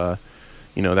kind of,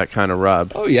 that kind of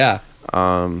rub. Oh yeah.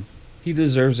 He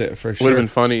deserves it for sure. Would have been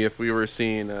funny if we were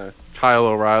seeing Kyle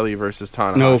O'Reilly versus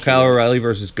Tanahashi. No, Kyle O'Reilly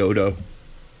versus Goto.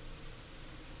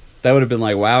 That would have been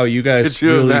wow, you guys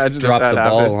really dropped the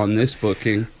ball on this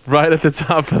booking. Right at the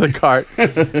top of the cart.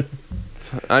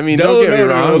 I mean, don't get me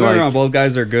wrong. No. Both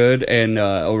guys are good, and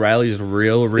O'Reilly's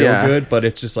real good, but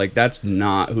it's just that's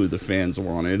not who the fans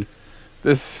wanted.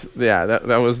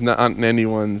 That was not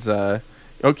anyone's.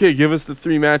 Okay, give us the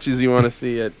 3 matches you want to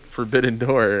see at Forbidden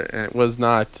Door, and it was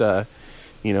not,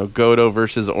 Goto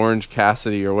versus Orange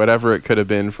Cassidy or whatever it could have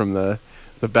been from the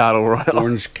Battle Royal.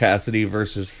 Orange Cassidy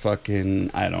versus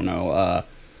fucking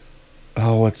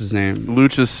what's his name?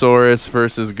 Luchasaurus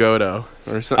versus Goto,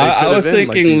 or something. I was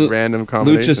thinking random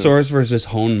combinations. Luchasaurus versus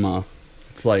Honma.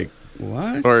 It's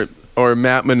what? Or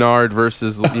Matt Menard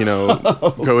versus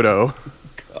Goto.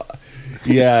 God.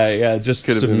 Yeah, just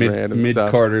some mid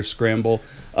Carter scramble.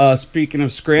 Speaking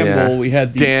of scramble, we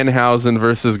had Danhausen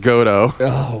versus Goto.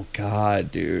 Oh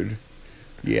God, dude.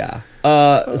 Yeah.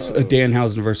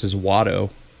 Danhausen versus Watto.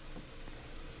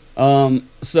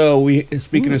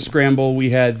 Speaking of scramble, we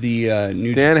had the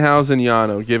new Danhausen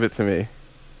Yano. Give it to me.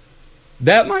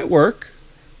 That might work.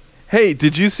 Hey,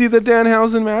 did you see the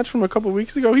Danhausen match from a couple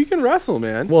weeks ago? He can wrestle,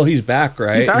 man. Well, he's back,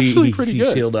 right? He's actually pretty good.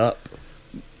 He's healed up.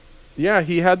 Yeah,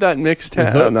 he had that mixed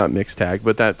tag, not mixed tag,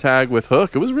 but that tag with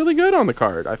Hook. It was really good on the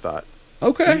card, I thought.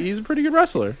 Okay. He's a pretty good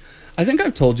wrestler. I think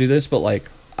I've told you this, but, like,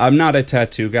 I'm not a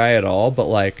tattoo guy at all, but,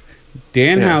 like,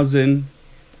 Danhausen,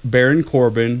 Baron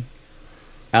Corbin,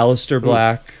 Aleister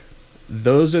Black,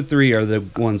 those are three are the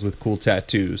ones with cool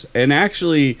tattoos. And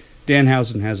actually,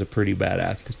 Danhausen has a pretty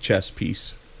badass chest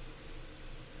piece.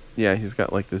 Yeah, he's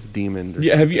got like this demon.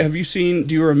 Yeah, have you seen?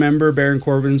 Do you remember Baron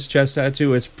Corbin's chest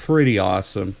tattoo? It's pretty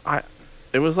awesome.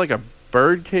 It was like a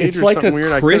bird cage. It's or like something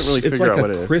weird. I couldn't really figure out what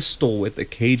it is. Crystal with a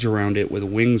cage around it with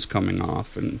wings coming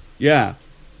off, and yeah.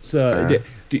 So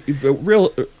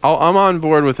I'm on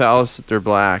board with Aleister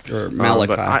Black or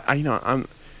Malachi. But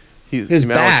he's his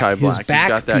Malachi Black. His back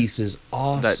got that, piece is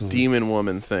awesome. That demon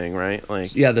woman thing, right?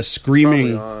 Like the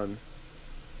screaming.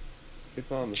 It's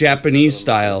on Japanese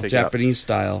style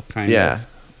kind of. Yeah,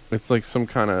 it's like some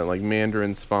kind of like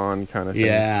Mandarin Spawn kind of thing.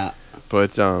 Yeah,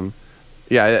 but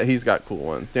yeah, he's got cool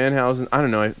ones. Danhausen, I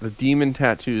don't know. The demon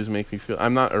tattoos make me feel.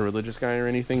 I'm not a religious guy or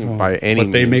anything by any means.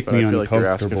 But they make me I feel uncomfortable. Like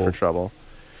you're asking for trouble.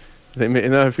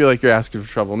 I feel like you're asking for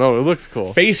trouble. No, it looks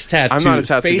cool. Face tattoos. I'm not a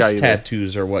tattoo guy either.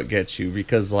 Tattoos are what gets you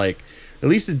because, like, at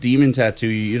least a demon tattoo,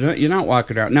 you're not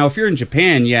walking around. Now, if you're in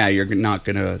Japan, you're not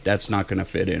gonna. That's not gonna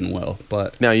fit in well.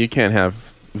 But now you can't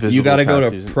have visible. You got to go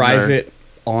to private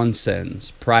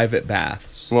onsens, private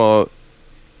baths. Well,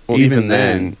 even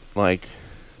then, like,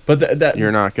 but that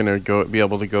you're not gonna be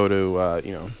able to go to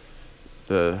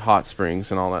the hot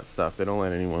springs and all that stuff. They don't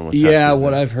let anyone with tattoos. Yeah,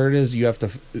 what I've heard is you have to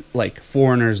like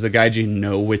foreigners. The guys you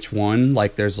know which one.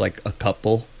 Like, there's like a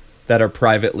couple that are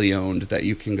privately owned that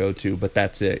you can go to, but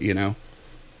that's it.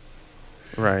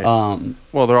 Right.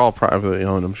 Well, they're all privately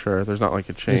owned, I'm sure. There's not like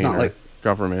a chain or like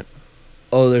government.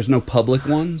 Oh, there's no public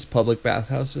ones? Public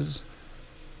bathhouses?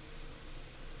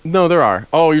 No, there are.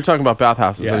 Oh, you're talking about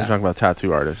bathhouses. Yeah. You're talking about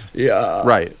tattoo artists. Yeah.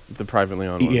 Right. The privately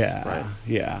owned ones. Yeah. Right.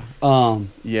 Yeah.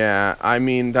 Yeah, I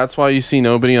mean, that's why you see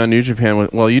nobody on New Japan.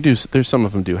 You do. There's some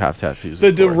of them do have tattoos.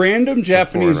 The random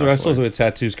Japanese wrestlers with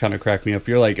tattoos kind of crack me up.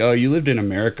 You're like, oh, you lived in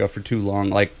America for too long.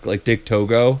 Like Dick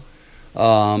Togo.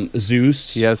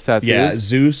 Zeus. He has tattoos? Yeah,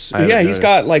 Zeus. Yeah, he's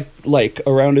got like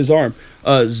around his arm.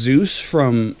 Zeus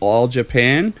from All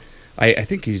Japan. I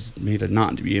think he's made a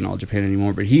not to be in All Japan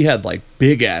anymore, but he had like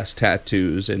big ass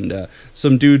tattoos, and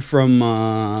some dude from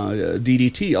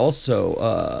DDT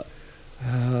also.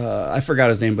 I forgot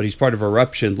his name, but he's part of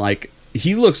Eruption. Like,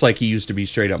 he looks like he used to be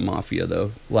straight up mafia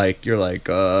though. Like, you're like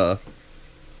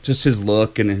just his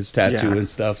look and his tattoo and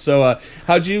stuff. So,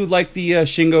 how'd you like the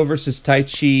Shingo versus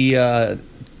Taichi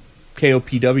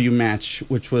KOPW match,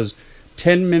 which was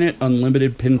 10-minute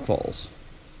unlimited pinfalls?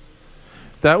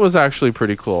 That was actually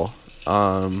pretty cool.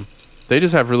 They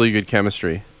just have really good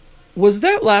chemistry. Was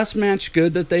that last match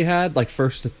good that they had, like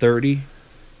first to 30?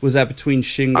 Was that between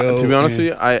Shingo? To be honest with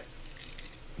you, I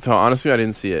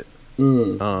didn't see it.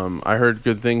 I heard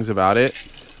good things about it,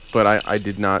 but I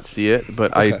did not see it.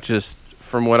 But okay. I just,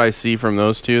 from what I see from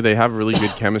those two, they have really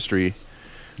good chemistry.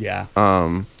 Yeah.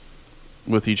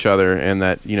 With each other, and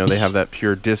that they have that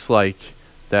pure dislike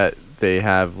that they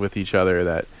have with each other.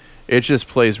 That it just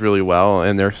plays really well,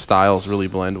 and their styles really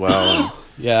blend well. And,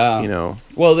 yeah.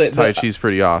 Well, Taichi's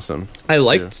pretty awesome. I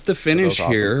liked the finish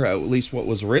here, at least what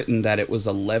was written, that it was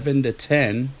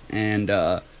 11-10, and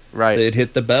it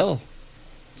hit the bell.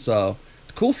 So,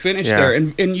 cool finish there,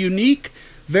 and unique,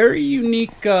 very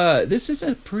unique. This is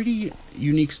a pretty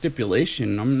unique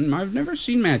stipulation. I've never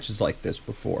seen matches like this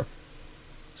before.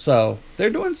 So, they're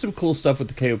doing some cool stuff with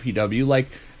the KOPW. Like,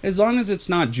 as long as it's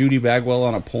not Judy Bagwell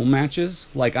on a pole matches,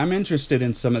 like, I'm interested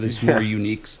in some of this more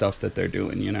unique stuff that they're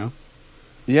doing,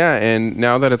 Yeah, and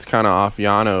now that it's kind of off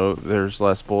Yano, there's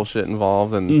less bullshit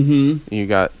involved, and you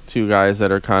got two guys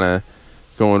that are kind of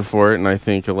going for it, and I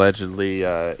think allegedly,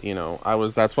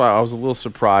 that's why I was a little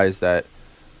surprised that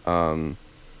Taichi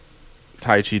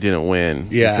didn't win.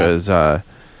 Yeah. Because,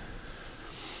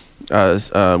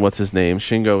 what's his name?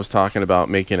 Shingo was talking about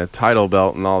making a title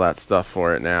belt and all that stuff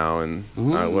for it now, and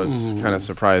I was kind of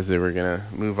surprised they were going to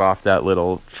move off that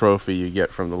little trophy you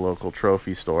get from the local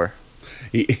trophy store.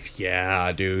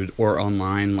 Yeah, dude. Or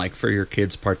online, like for your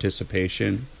kids'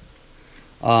 participation.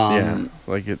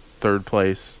 Like at third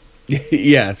place.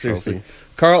 Yeah, seriously. Trophy.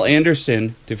 Carl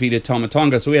Anderson defeated Tama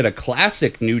Tonga, so we had a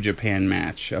classic New Japan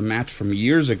match, a match from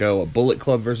years ago, a Bullet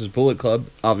Club versus Bullet Club.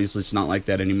 Obviously, it's not like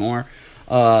that anymore.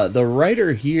 The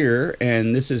writer here,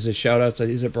 and this is a shout-out to,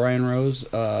 is it Brian Rose?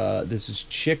 This is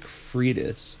Chick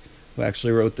Friedis, who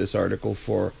actually wrote this article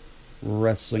for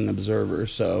Wrestling Observer,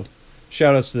 so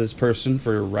shout outs to this person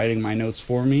for writing my notes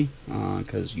for me,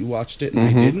 because you watched it and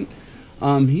I didn't.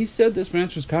 He said this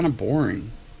match was kind of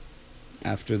boring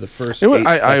after the first 8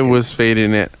 seconds. I was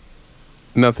fading it.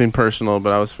 Nothing personal,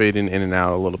 but I was fading in and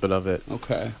out a little bit of it.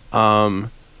 Okay.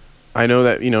 I know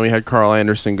that, we had Carl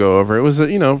Anderson go over. It was,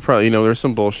 probably, there's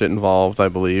some bullshit involved, I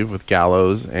believe, with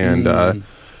Gallows. And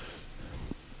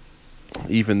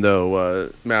even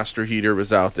though Master Heater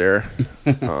was out there,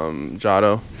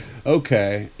 Jotto.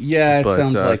 Okay. Yeah, it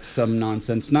sounds like some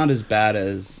nonsense. Not as bad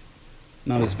as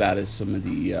some of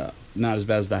the, not as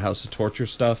bad as the House of Torture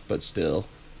stuff, but still.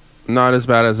 Not as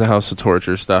bad as the House of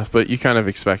Torture stuff, but you kind of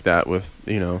expect that with,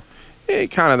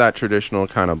 kind of that traditional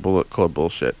kind of Bullet Club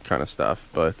bullshit kind of stuff.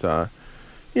 But,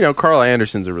 Carl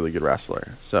Anderson's a really good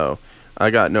wrestler, so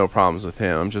I got no problems with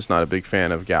him. I'm just not a big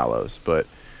fan of Gallows, but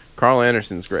Carl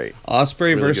Anderson's great.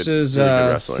 Ospreay really versus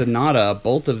Sonata,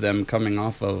 both of them coming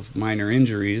off of minor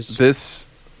injuries. This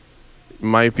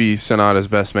might be Sonata's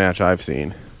best match I've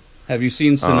seen. Have you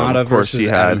seen Sonata versus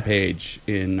Adam Page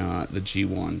in the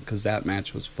G1? Because that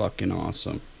match was fucking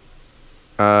awesome.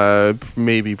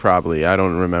 Maybe, probably. I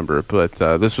don't remember. But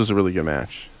this was a really good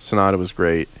match. Sonata was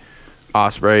great.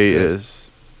 Ospreay is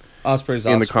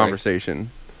in the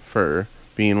conversation for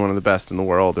being one of the best in the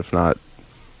world, if not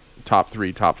top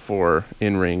 3, top 4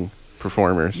 in-ring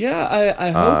performers. Yeah,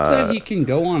 I hope that he can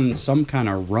go on some kind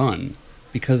of run.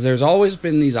 Because there's always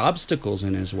been these obstacles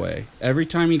in his way. Every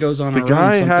time he goes on a run, the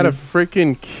guy had a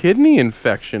freaking kidney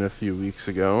infection a few weeks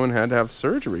ago and had to have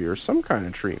surgery or some kind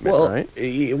of treatment,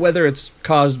 right? Whether it's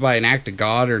caused by an act of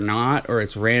God or not, or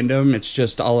it's random, it's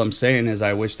just all I'm saying is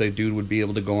I wish that dude would be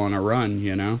able to go on a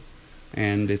run,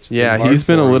 And it's he's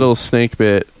been a little snake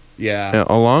bit. Yeah,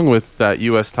 along with that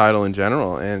U.S. title in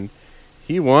general, and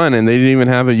he won, and they didn't even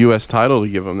have a U.S. title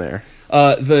to give him there.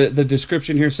 The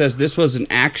description here says this was an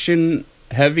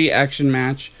heavy action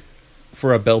match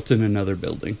for a belt in another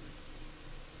building.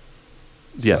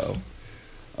 Yes.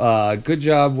 So, good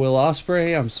job, Will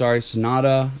Ospreay. I'm sorry,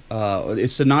 Sonata.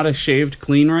 Is Sonata shaved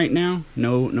clean right now?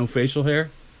 No facial hair?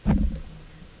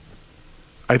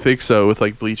 I think so, with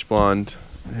like bleach blonde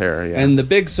hair, yeah. And the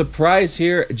big surprise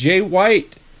here, Jay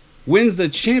White wins the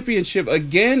championship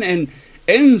again and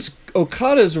ends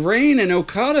Okada's reign, and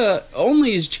Okada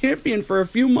only is champion for a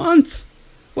few months.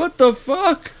 What the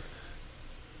fuck?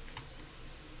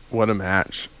 What a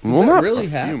match. Well, not really a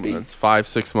few months,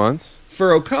 5-6 months.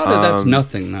 For Okada, that's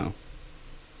nothing, though.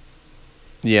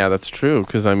 Yeah, that's true,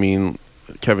 because,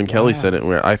 Kevin Kelly said it,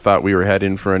 where I thought we were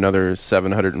heading for another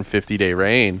 750-day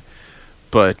reign.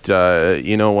 But,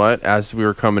 you know what? As we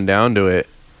were coming down to it,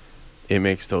 it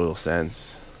makes total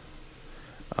sense.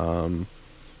 So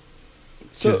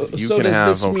does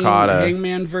this mean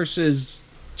Hangman versus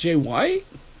Jay White?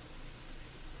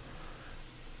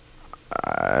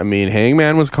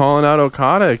 Hangman was calling out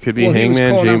Okada. It could be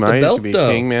Hangman Jay White. It could be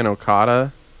Hangman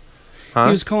Okada. Huh?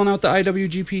 He was calling out the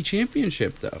IWGP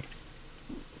Championship, though.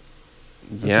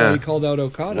 That's why he called out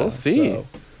Okada. We'll see. So.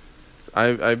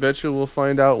 I bet you we'll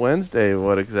find out Wednesday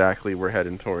what exactly we're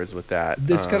heading towards with that.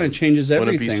 This kind of changes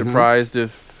everything.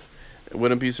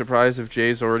 Wouldn't be surprised if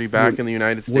Jay's already back in the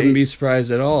United States. Wouldn't be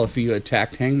surprised at all if he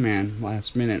attacked Hangman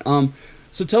last minute.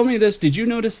 So tell me this. Did you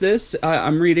notice this?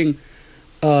 I'm reading...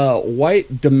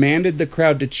 White demanded the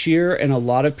crowd to cheer, and a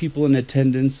lot of people in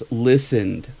attendance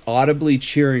listened, audibly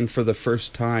cheering for the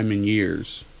first time in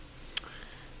years.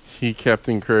 He kept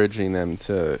encouraging them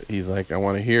he's like, I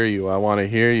want to hear you, I want to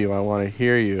hear you, I want to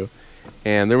hear you.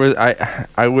 And there was,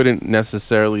 I wouldn't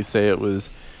necessarily say it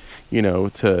was, to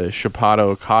Shibata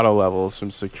Okada levels from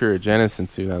Sakura Genesis in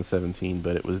 2017,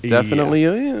 but it was definitely,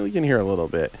 we can hear a little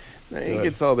bit. I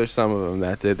think there's some of them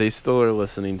that they still are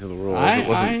listening to the rules. It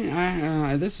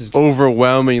wasn't this is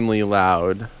overwhelmingly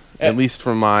loud, at least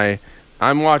from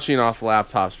I'm watching off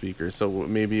laptop speakers, so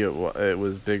maybe it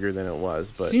was bigger than it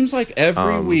was. But seems like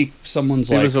every week someone's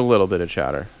there was a little bit of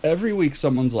chatter. Every week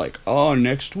someone's like, "Oh,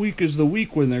 next week is the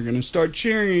week when they're going to start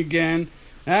cheering again."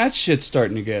 That shit's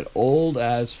starting to get old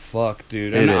as fuck,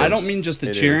 dude. And I don't mean just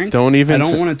the cheering. I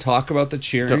don't want to talk about the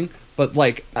cheering, but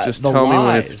like just the tell lies. me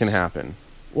when it's going to happen.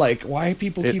 Like, why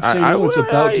people keep saying, it's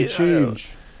about to change?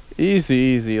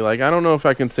 Easy. Like, I don't know if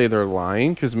I can say they're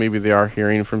lying, because maybe they are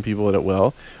hearing from people that it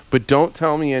will. But don't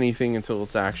tell me anything until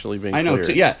it's actually been cleared.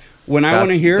 I know. When I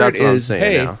want to hear it is,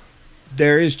 hey,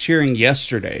 there is cheering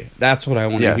yesterday. That's what I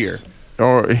want to hear.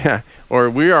 Or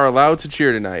we are allowed to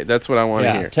cheer tonight. That's what I want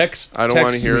to hear. I don't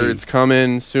want to hear it's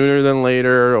coming sooner than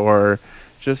later, or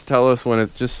just tell us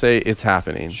when just say it's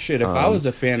happening. Shit, if I was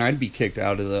a fan, I'd be kicked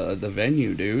out of the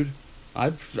venue, dude.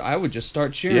 I would just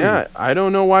start cheering. Yeah, I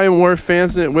don't know why more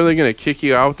fans were they going to kick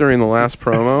you out during the last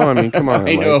promo? I mean, come on.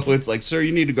 I know, it's like, sir,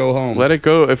 you need to go home. Let it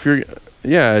go. If you're,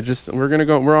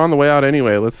 we're on the way out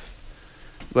anyway. Let's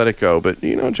let it go. But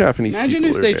Japanese. Imagine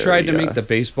people if they are tried to very, make the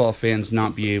baseball fans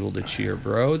not be able to cheer,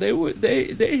 bro. They would.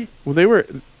 They. Well,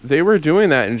 they were doing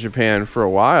that in Japan for a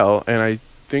while, and I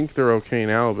think they're okay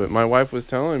now. But my wife was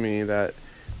telling me that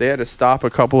they had to stop a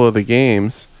couple of the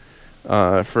games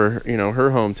for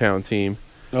her hometown team.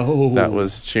 Oh, that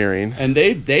was cheering, and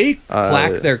they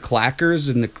clack their clackers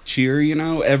and the cheer.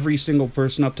 Every single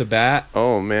person up to bat.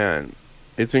 Oh man,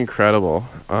 it's incredible.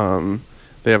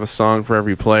 They have a song for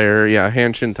every player. Yeah,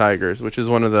 Hanshin Tigers, which is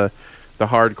one of the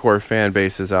hardcore fan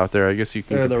bases out there. I guess you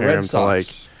can compare the Red them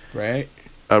Sox, to right?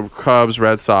 A Cubs,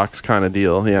 Red Sox kind of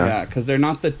deal. Yeah, yeah, because they're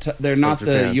not the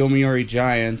Yomiuri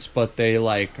Giants, but they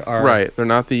are right. They're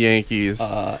not the Yankees.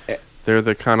 They're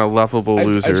the kind of lovable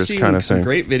losers kind of thing. Some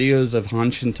great videos of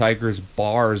Hanshin Tigers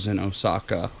bars in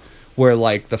Osaka, where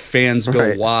the fans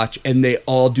go watch and they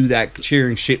all do that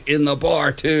cheering shit in the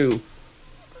bar too.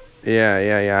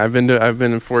 Yeah. I've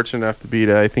been fortunate enough to be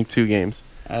to I think 2 games.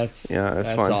 That's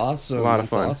fun. Awesome. A lot of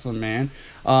fun. Awesome, man.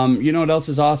 You know what else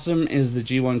is awesome is the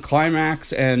G1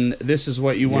 Climax, and this is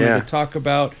what you wanted to talk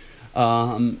about.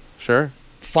 Sure.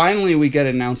 Finally, we get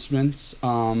announcements.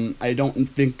 I don't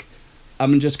think.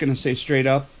 I'm just going to say straight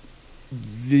up,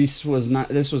 this was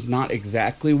not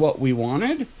exactly what we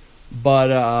wanted,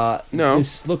 but no,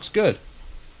 this looks good.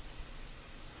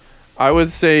 I would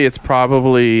say it's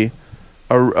probably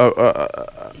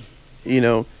I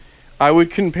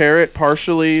would compare it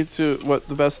partially to what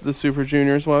the Best of the Super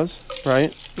Juniors was,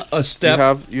 right? A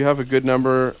step. You have a good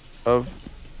number of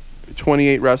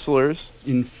 28 wrestlers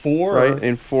in 4, right?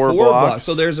 In 4 blocks.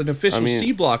 So there's an official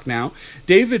C block now.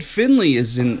 David Finlay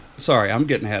is in. Sorry, I'm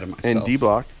getting ahead of myself. And D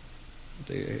block.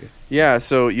 Yeah,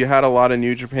 so you had a lot of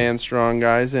New Japan Strong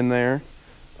guys in there.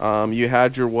 You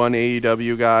had your one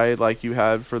AEW guy like you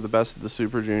had for the Best of the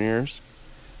Super Juniors,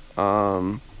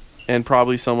 and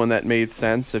probably someone that made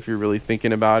sense if you're really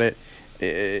thinking about it.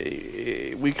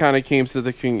 We kind of came to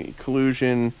the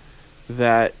conclusion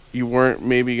that you weren't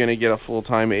maybe going to get a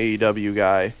full-time AEW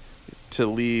guy to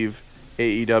leave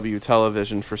AEW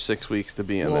television for 6 weeks to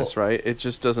be in this, right? It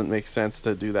just doesn't make sense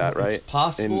to do that, right? It's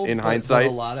possible, in hindsight.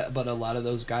 But a lot of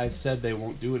those guys said they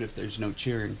won't do it if there's no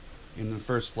cheering in the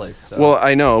first place. So. Well,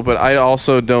 I know, but I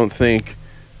also don't think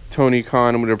Tony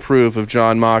Khan would approve of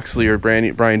John Moxley or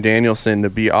Bryan Danielson to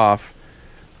be off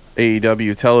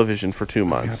AEW television for 2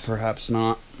 months. Yeah, perhaps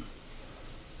not.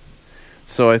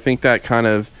 So I think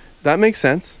that makes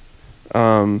sense.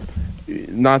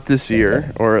 Not this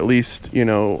year, or at least,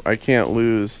 I can't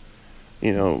lose,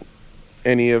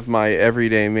 any of my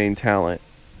everyday main talent,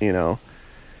 Yeah.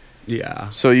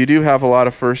 So you do have a lot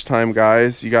of first-time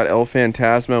guys. You got El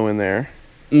Phantasmo in there.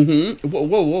 Mm-hmm.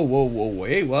 Whoa,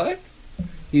 wait, what?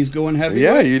 He's going heavy?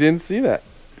 Yeah, you didn't see that.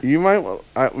 You might,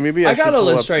 maybe I got a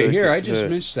list right here. I just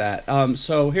missed that.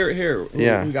 So here.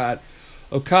 Yeah. We got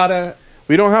Okada.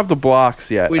 We don't have the blocks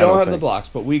yet. We don't have the blocks,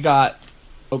 but we got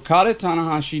Okada,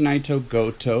 Tanahashi, Naito,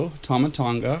 Goto, Tama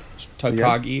Tonga,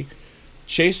 Takagi,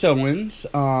 Chase Owens,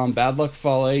 Bad Luck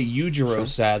Fale, Yujiro,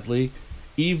 sadly,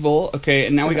 Evil. Okay,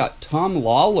 and now we got Tom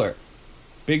Lawler.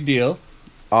 Big deal.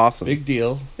 Awesome. Big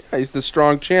deal. Yeah, he's the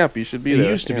strong champ. He should be there. He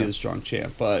used to be the strong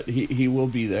champ, but he will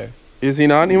be there. Is he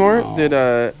not anymore? No.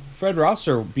 Did Fred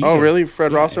Rosser be Oh, there. really?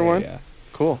 Fred Rosser won? Yeah.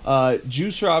 Cool.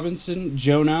 Juice Robinson,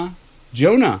 Jonah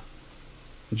Rock.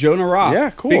 Yeah,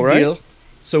 cool, Big right? deal.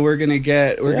 So we're gonna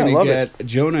get it.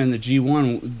 Jonah in the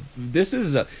G1. This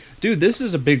is a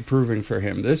big proving for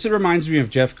him. This reminds me of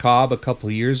Jeff Cobb a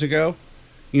couple years ago.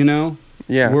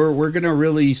 Yeah. We're gonna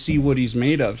really see what he's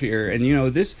made of here, and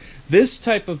this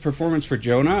type of performance for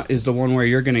Jonah is the one where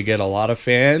you're gonna get a lot of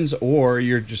fans, or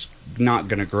you're just not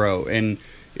gonna grow. And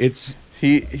it's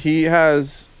he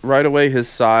has right away. His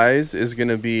size is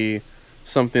gonna be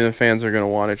something the fans are gonna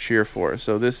want to cheer for.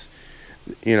 So this,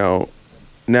 now,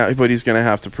 but he's gonna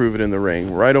have to prove it in the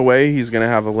ring right away. He's gonna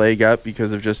have a leg up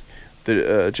because of just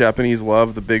the Japanese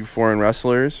love the big foreign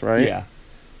wrestlers, right? Yeah.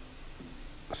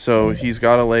 So he's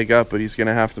got a leg up, but he's going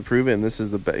to have to prove it, and this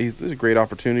is this is a great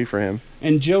opportunity for him.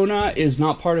 And Jonah is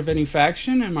not part of any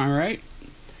faction, am I right?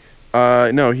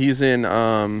 No, he's in,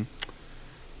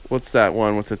 what's that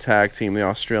one with the tag team, the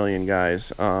Australian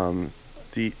guys?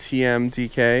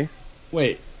 TMDK?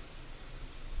 Wait.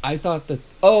 I thought that...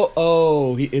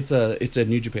 it's a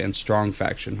New Japan Strong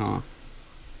faction, huh?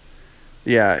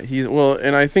 Yeah,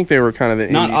 and I think they were kind of the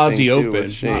not indie Aussie thing Open, too,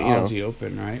 with Shane, not Aussie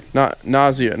Open, right? Not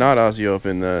Aussie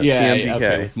Open, the TMDK.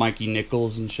 Okay, with Mikey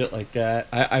Nichols and shit like that.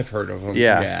 I've heard of them.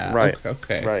 Yeah, right.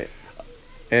 Okay. Right.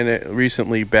 And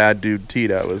recently, Bad Dude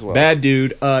Tito as well. Bad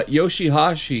Dude.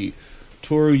 Yoshihashi.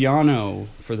 Toru Yano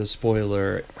for the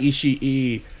spoiler.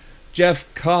 Ishii.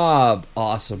 Jeff Cobb.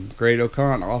 Awesome. Great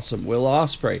O'Con. Awesome. Will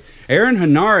Ospreay. Aaron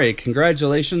Hanare.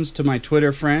 Congratulations to my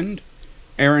Twitter friend,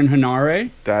 Aaron Hanare.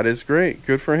 That is great.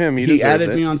 Good for him. He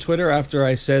added me on Twitter after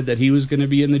I said that he was going to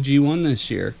be in the G1 this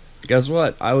year. Guess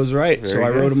what? I was right. So I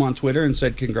wrote him on Twitter and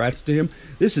said congrats to him.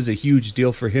 This is a huge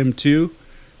deal for him, too.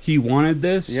 He wanted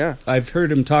this. Yeah. I've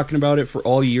heard him talking about it for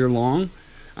all year long.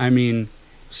 I mean,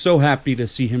 so happy to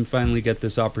see him finally get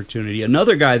this opportunity.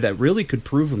 Another guy that really could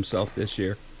prove himself this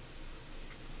year.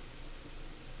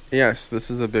 Yes,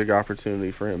 this is a big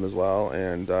opportunity for him as well.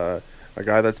 And a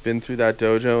guy that's been through that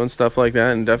dojo and stuff like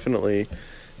that and definitely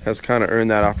has kind of earned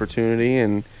that opportunity.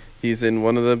 And he's in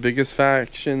one of the biggest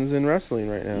factions in wrestling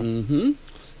right now. Mm-hmm.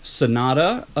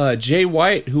 Sonata. Jay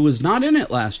White, who was not in it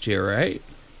last year, right?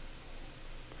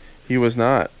 He was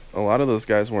not. A lot of those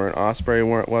guys weren't.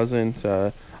 Ospreay wasn't.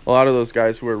 A lot of those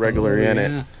guys who were regular in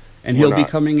it. And he'll be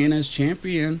coming in as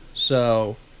champion.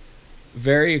 So,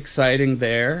 very exciting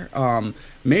there.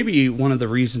 Maybe one of the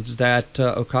reasons that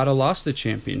Okada lost the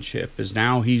championship is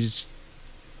now he's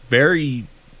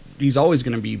always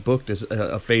going to be booked as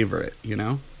a favorite, you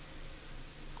know?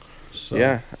 So.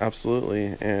 Yeah,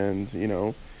 absolutely. And,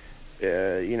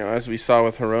 as we saw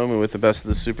with Hiromu with the best of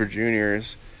the Super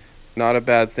Juniors, not a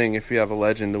bad thing if you have a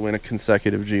legend to win a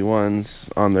consecutive G1s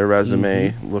on their resume.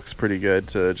 Mm-hmm. Looks pretty good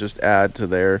to just add to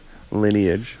their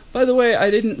lineage. By the way,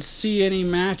 I didn't see any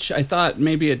match. I thought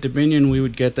maybe at Dominion we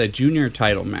would get the junior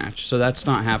title match, so that's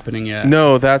not happening yet.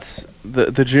 No, that's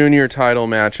the junior title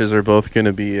matches are both going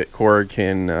to be at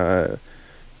Korakuen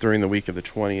during the week of the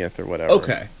 20th or whatever.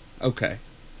 Okay.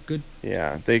 Good.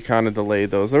 Yeah, they kind of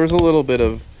delayed those. There was a little bit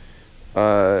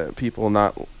of people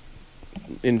not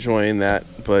enjoying that,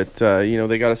 but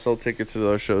they got to sell tickets to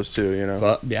those shows too,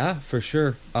 But yeah, for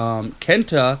sure.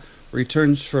 Kenta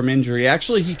returns from injury.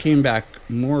 Actually, he came back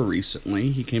more recently.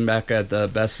 He came back at the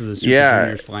best of the Super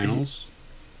Juniors finals.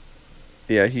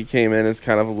 Yeah, he came in as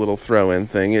kind of a little throw-in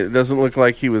thing. It doesn't look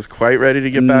like he was quite ready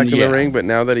to get back in the ring, but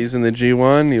now that he's in the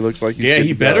G1, he looks like he's good he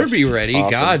to better go. be ready.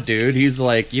 Awesome. God, dude. He's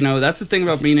like, that's the thing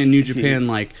about being in New Japan.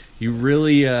 Like, you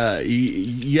really,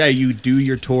 you do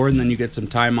your tour and then you get some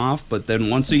time off, but then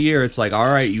once a year, it's like, all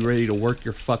right, you ready to work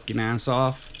your fucking ass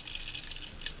off?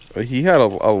 He had a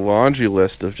laundry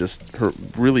list of just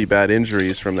really bad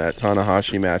injuries from that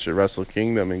Tanahashi match at Wrestle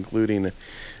Kingdom, including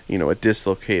a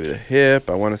dislocated hip.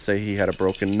 I want to say he had a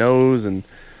broken nose and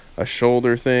a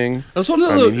shoulder thing. That's one of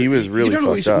those. He was really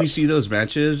fucked up. We see those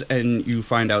matches, and you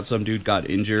find out some dude got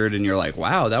injured, and you're like,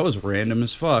 "Wow, that was random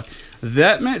as fuck."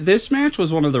 This match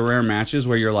was one of the rare matches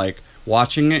where you're like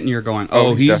watching it, and you're going,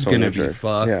 "Oh, he's gonna be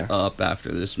fucked up after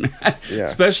this match." Yeah.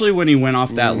 Especially when he went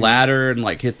off that ladder and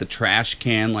hit the trash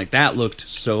can. That looked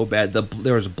so bad.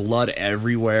 There was blood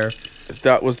everywhere.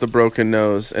 That was the broken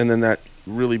nose, and then that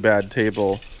really bad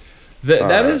table.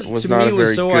 That is to me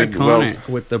was so iconic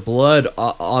with the blood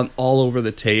all over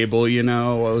the table.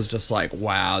 I was just like,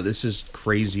 wow, this is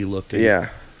crazy looking. Yeah,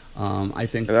 I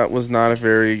think that was not a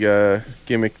very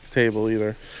gimmick table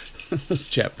either. Those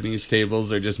Japanese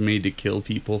tables are just made to kill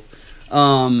people.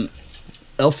 El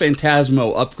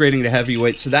Phantasmo upgrading to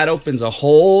heavyweight, so that opens a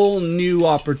whole new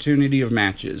opportunity of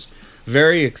matches.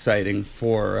 Very exciting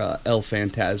for El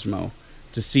Phantasmo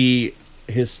to see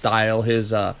his style,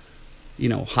 his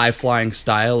high-flying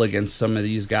style against some of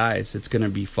these guys. It's going to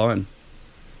be fun.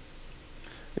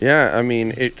 Yeah, I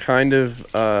mean, it kind of,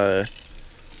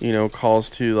 calls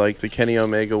to, the Kenny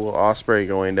Omega Will Ospreay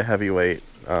going to heavyweight.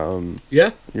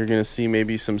 Yeah. You're going to see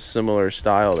maybe some similar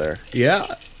style there. Yeah.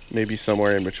 Maybe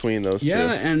somewhere in between those two.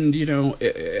 Yeah, and,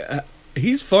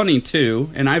 he's funny,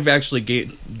 too, and I've actually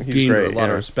gained a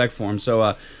lot of respect for him.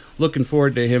 So, looking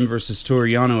forward to him versus Toru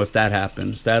Yano if that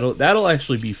happens. That'll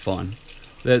actually be fun.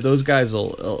 Those guys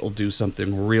will do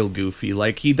something real goofy.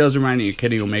 He does remind me of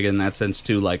Kenny Omega in that sense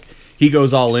too. He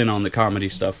goes all in on the comedy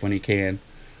stuff when he can.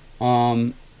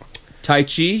 Tai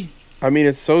Chi. I mean,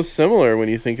 it's so similar when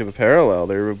you think of the parallel.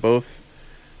 They were both,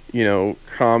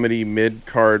 comedy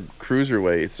mid-card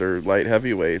cruiserweights or light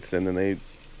heavyweights, and then they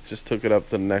just took it up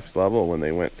to the next level when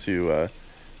they went to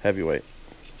heavyweight.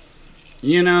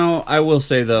 I will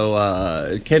say,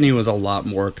 though, Kenny was a lot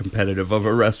more competitive of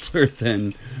a wrestler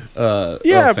than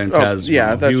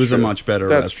Phantasmo. He was true. a much better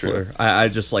wrestler. True. I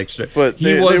just but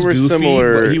he was they were goofy,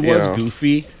 similar. But he was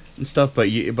goofy and stuff.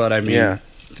 But I mean,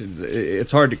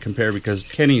 it's hard to compare because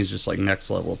Kenny is just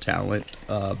next level talent.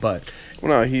 But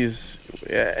no, he's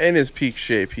in his peak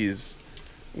shape. He's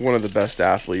one of the best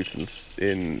athletes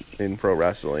in pro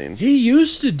wrestling. He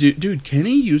used to do, dude.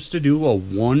 Kenny used to do a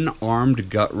one-armed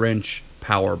gut wrench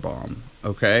power bomb.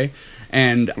 Okay,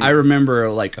 and I remember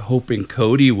like hoping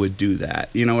Cody would do that.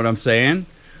 You know what I'm saying?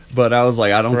 But I was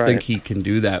like, I don't think he can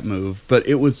do that move. But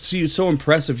it was so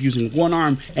impressive using one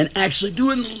arm and actually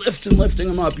doing the lift and lifting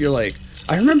him up. You're like,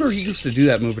 I remember he used to do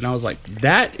that move, and I was like,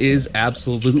 that is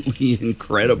absolutely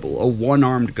incredible. A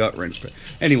one-armed gut wrench.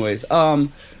 Anyways,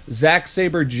 Zack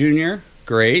Sabre Jr.,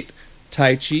 great.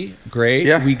 Taichi, great.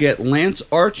 Yeah. We get Lance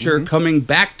Archer coming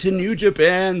back to New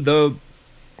Japan. The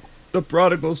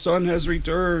prodigal son has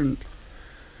returned.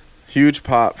 Huge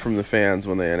pop from the fans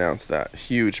when they announced that.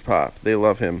 Huge pop. They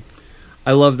love him.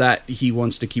 I love that he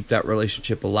wants to keep that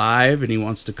relationship alive, and he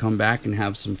wants to come back and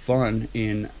have some fun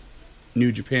in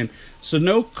New Japan. So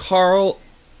no Carl,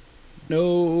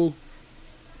 no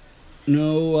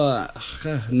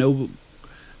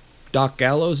Doc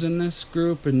Gallows in this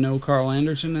group, and no Carl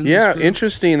Anderson in this group. Yeah,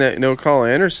 interesting that no Carl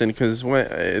Anderson, because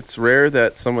it's rare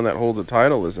that someone that holds a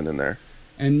title isn't in there.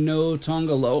 And no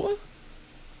Tongaloa?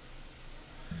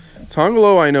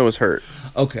 Tongaloa, I know, is hurt.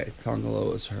 Okay,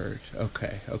 Tongaloa is hurt.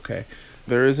 Okay.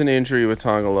 There is an injury with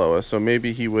Tongaloa, so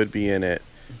maybe he would be in it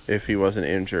if he wasn't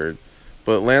injured.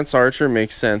 But Lance Archer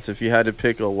makes sense. If you had to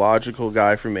pick a logical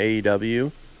guy from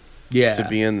AEW to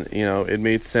be in, it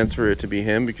made sense for it to be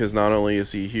him, because not only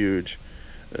is he huge,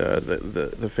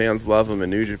 the fans love him in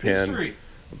New Japan,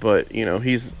 but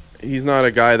he's not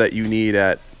a guy that you need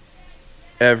at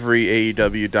every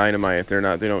AEW Dynamite. They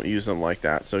don't use him like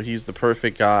that. So he's the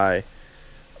perfect guy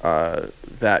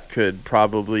that could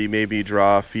probably maybe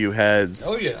draw a few heads.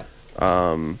 Oh yeah.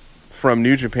 From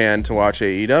New Japan to watch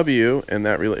AEW, and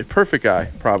that really perfect guy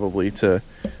probably to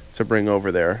bring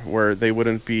over there, where they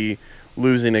wouldn't be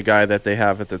losing a guy that they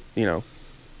have at the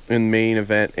in main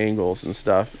event angles and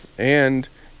stuff, and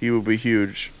he would be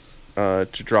huge to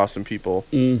draw some people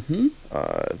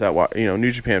that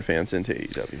New Japan fans into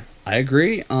AEW. I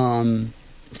agree.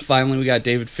 Finally, we got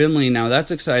David Finlay. Now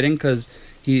that's exciting because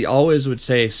he always would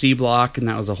say C block, and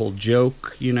that was a whole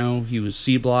joke. He was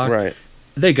C block. Right.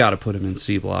 They got to put him in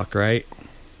C block, right?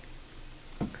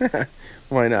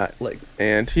 Why not?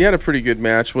 And he had a pretty good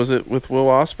match. Was it with Will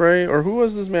Ospreay, or who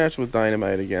was this match with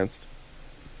Dynamite against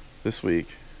this week?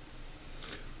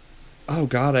 Oh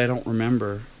God, I don't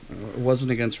remember. It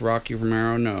wasn't against Rocky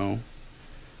Romero, no.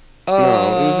 No,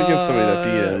 it was against somebody that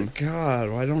beat him. God,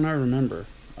 why don't I remember?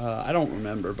 I don't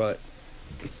remember, but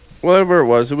whatever it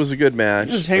was a good match.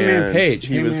 It was Hangman Page.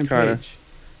 He was kind of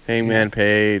Hangman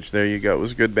Page. There you go. It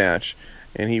was a good match,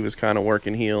 and he was kind of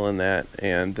working heel in that.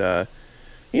 And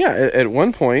at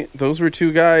one point, those were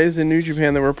two guys in New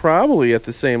Japan that were probably at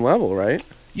the same level, right?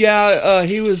 Yeah,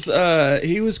 he was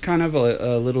kind of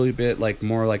a little bit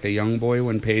more like a young boy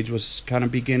when Page was kind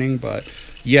of beginning,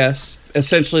 but yes,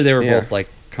 essentially they were both like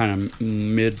kind of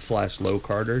mid/low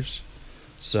carders.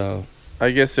 So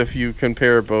I guess if you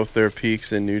compare both their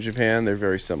peaks in New Japan, they're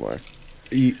very similar.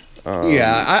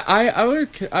 I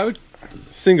would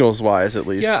singles wise at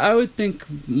least. Yeah, I would think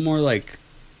more like,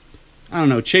 I don't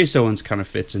know, Chase Owens kind of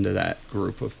fits into that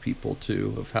group of people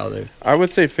too, of how they. I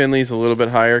would say Finley's a little bit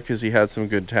higher because he had some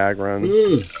good tag runs.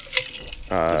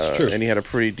 That's true. And he had a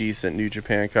pretty decent New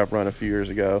Japan Cup run a few years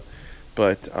ago.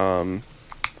 But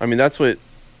that's what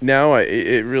now.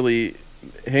 It really,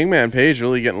 Hangman Page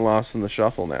really getting lost in the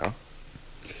shuffle now.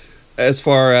 As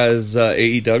far as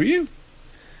AEW?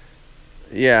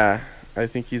 Yeah, I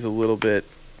think he's a little bit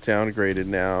downgraded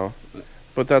now,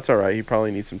 but that's all right. He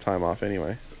probably needs some time off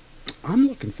anyway. I'm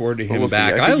looking forward to him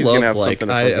back. I love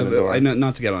I know,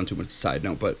 not to get on too much side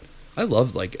note, but I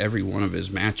loved every one of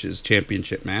his matches,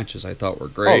 championship matches. I thought were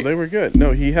great. Oh, they were good.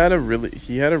 No, he had a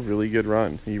really good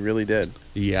run. He really did.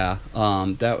 Yeah.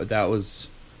 That was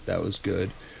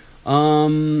good.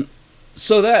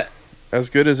 So that as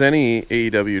good as any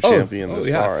AEW champion this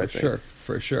far, I think.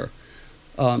 For sure.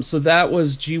 So that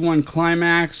was G1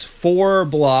 Climax, 4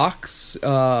 blocks.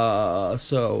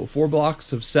 So 4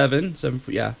 blocks of 7,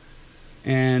 yeah.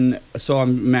 And so I'm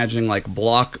imagining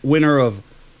winner of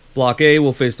Block A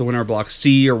will face the winner of Block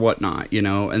C or whatnot,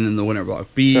 and then the winner of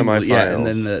Block B, and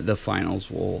then the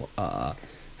finals will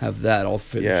have that all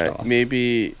finished off. Yeah,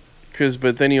 maybe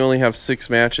but then you only have 6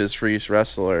 matches for each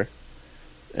wrestler,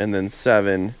 and then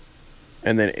 7.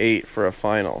 And then 8 for a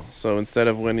final. So instead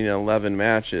of winning 11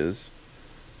 matches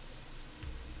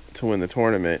to win the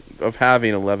tournament, of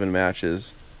having 11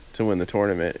 matches to win the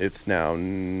tournament, it's now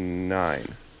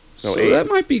 9. So 8. That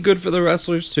might be good for the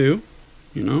wrestlers too,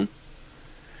 And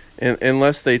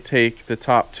unless they take the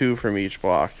top 2 from each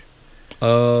block.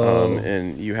 Oh.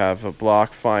 And you have a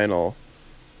block final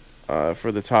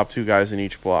for the top 2 guys in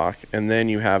each block, and then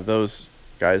you have those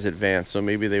guys advance. So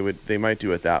maybe they might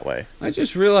do it that way. I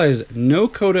just realized no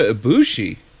Kota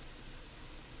Ibushi.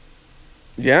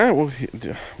 Yeah, well,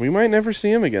 we might never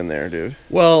see him again there, dude.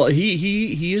 Well,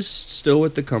 he is still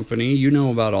with the company. You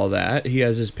know about all that. He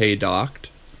has his pay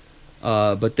docked.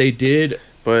 But they did.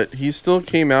 But he still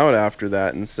came out after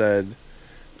that and said,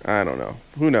 I don't know.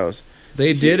 Who knows?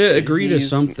 They did agree to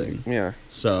something. Yeah.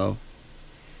 So,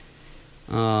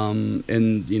 and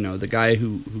the guy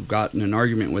who got in an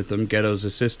argument with him, Ghetto's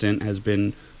assistant, has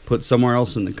been put somewhere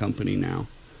else in the company now.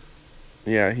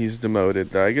 Yeah, he's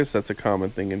demoted. I guess that's a common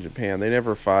thing in Japan. They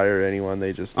never fire anyone.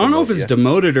 They just I don't know if it's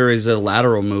demoted or is a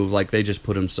lateral move, like they just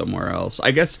put him somewhere else. I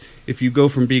guess if you go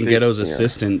from being Ghetto's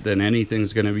assistant, then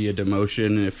anything's going to be a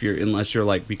demotion unless you're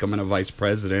like becoming a vice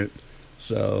president.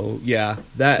 So, who knows?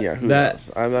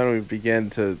 I don't even begin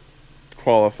to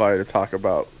qualify to talk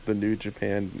about the New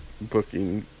Japan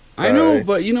booking. I know,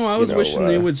 but I was wishing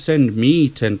they would send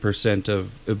me 10%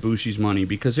 of Ibushi's money,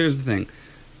 because here's the thing.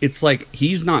 It's like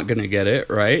he's not going to get it,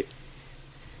 right?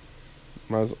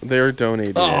 They're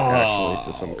donating it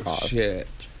actually to some cause. Shit.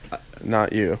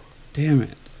 Not you. Damn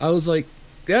it. I was like,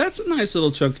 that's a nice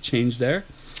little chunk of change there.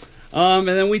 And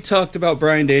then we talked about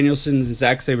Bryan Danielson and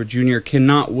Zack Sabre Jr.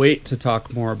 Cannot wait to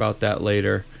talk more about that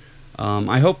later.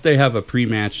 I hope they have a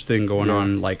pre-match thing going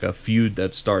on, like a feud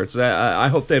that starts. I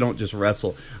hope they don't just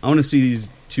wrestle. I want to see these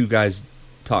two guys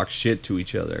talk shit to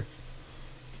each other.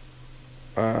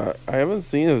 I haven't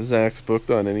seen if Zach's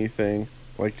booked on anything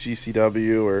like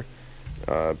GCW or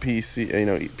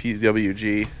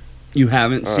PWG. You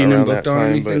haven't seen him booked on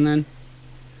anything then?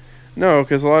 No,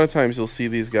 because a lot of times you'll see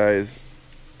these guys,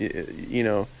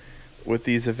 with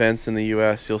these events in the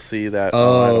U.S., you'll see that.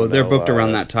 They're booked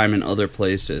around that time in other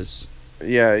places.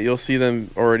 Yeah, you'll see them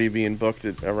already being booked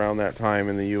around that time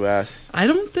in the U.S. I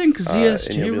don't think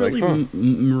ZSJ really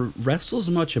wrestles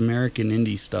much American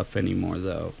indie stuff anymore,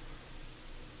 though.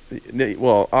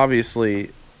 Well,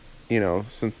 obviously,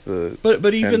 since the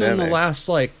but even pandemic, in the last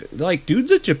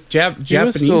dude's a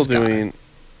Japanese guy.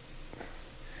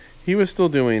 He was still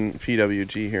doing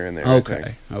PWG here and there.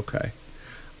 Okay.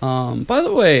 By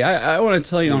the way, I want to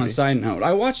tell you on a side note,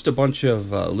 I watched a bunch of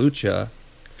Lucha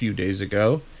a few days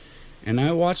ago, and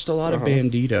I watched a lot of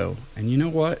Bandito. And you know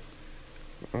what?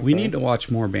 Okay. We need to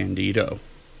watch more Bandito.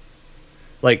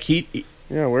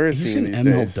 Where is he's he in these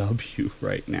MLW days?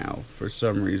 Right now for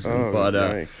some reason.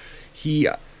 Nice.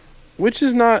 Which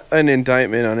is not an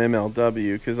indictment on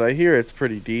MLW, because I hear it's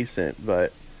pretty decent,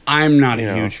 but I'm not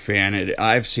a huge fan of it.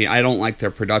 I don't like their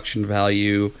production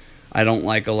value. I don't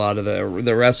like a lot of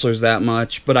the wrestlers that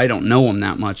much, but I don't know them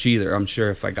that much either. I'm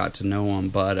sure if I got to know them,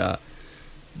 but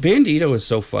Bandito is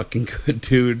so fucking good,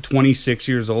 dude. 26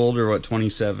 years old or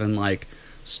 27,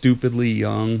 stupidly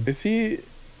young. Is he?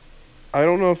 I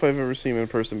don't know if I've ever seen him in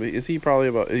person, but is he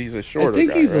probably he's a shorter guy, I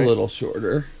think he's right? a little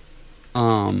shorter.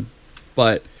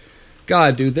 But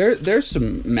God, dude, there's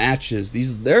some matches.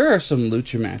 There are some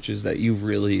lucha matches that you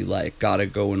really got to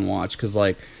go and watch, because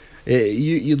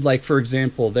you'd for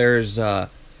example, there's the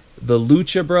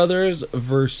Lucha Brothers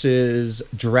versus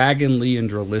Dragon Lee and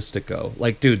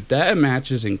Dralistico. Dude, that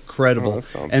match is incredible.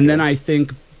 And then I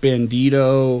think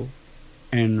Bandito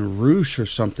and Roosh or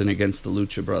something against the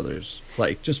Lucha Brothers.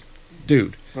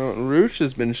 Dude. Well, Roosh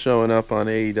has been showing up on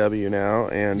AEW now,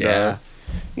 and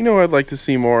what I'd like to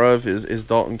see more of is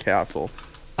Dalton Castle.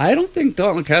 I don't think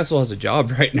Dalton Castle has a job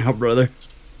right now, brother.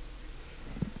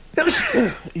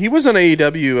 He was on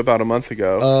AEW about a month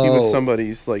ago. He was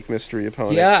somebody's mystery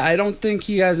opponent. Yeah, I don't think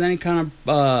he has any kind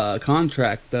of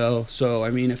contract though. So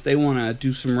I mean, if they want to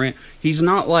do some he's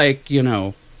not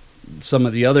some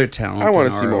of the other talent. I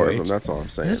want to see more of him. That's all I'm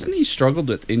saying. Hasn't he struggled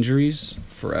with injuries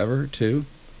forever too?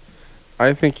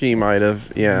 I think he might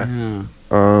have. Yeah.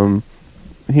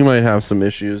 He might have some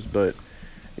issues, but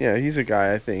yeah, he's a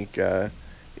guy I think.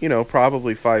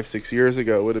 Probably 5-6 years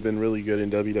ago would have been really good in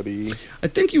WWE. I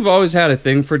think you've always had a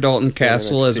thing for Dalton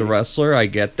Castle as a wrestler. I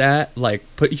get that.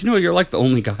 But you're the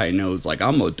only guy I know who's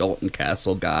I'm a Dalton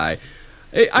Castle guy.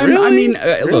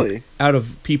 Look, out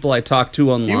of people I talked to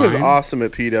online, he was awesome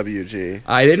at PWG.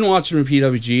 I didn't watch him at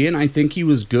PWG, and I think he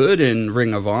was good in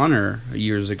Ring of Honor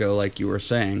years ago, like you were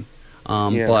saying.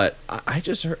 But I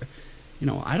just heard,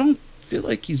 I don't feel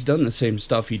like he's done the same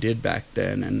stuff he did back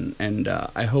then, and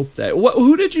I hope that.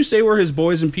 Who did you say were his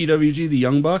boys in PWG? The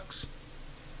Young Bucks?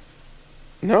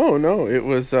 No, it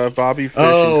was Bobby Fish and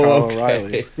Kyle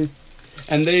O'Reilly.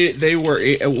 And they were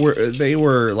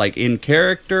in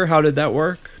character. How did that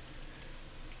work?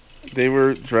 They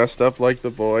were dressed up like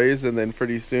the boys, and then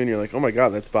pretty soon you're like, oh my god,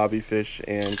 that's Bobby Fish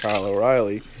and Kyle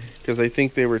O'Reilly, because I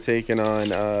think they were taking on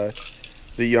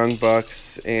the the Young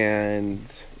Bucks and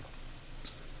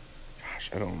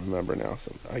gosh, I don't remember now.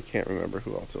 I can't remember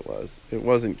who else it was. It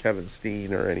wasn't Kevin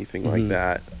Steen or anything like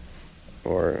that,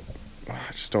 or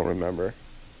I just don't remember.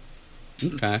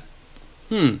 Okay.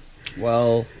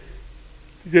 Well,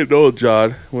 you're getting old,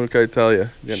 John. What can I tell you?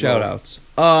 Shout outs.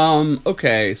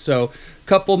 Okay, so a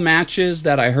couple matches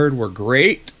that I heard were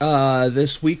great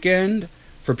this weekend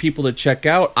for people to check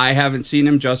out. I haven't seen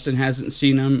them. Justin hasn't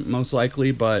seen them, most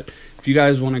likely. But if you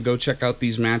guys want to go check out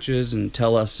these matches and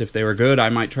tell us if they were good, I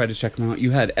might try to check them out.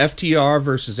 You had FTR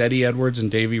versus Eddie Edwards and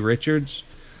Davey Richards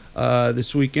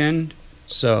this weekend.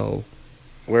 So,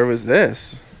 where was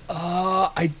this?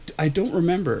 I don't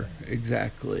remember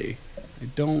exactly. I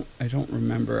don't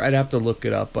remember. I'd have to look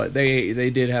it up, but they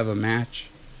did have a match.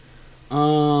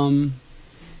 And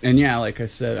yeah, like I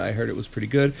said, I heard it was pretty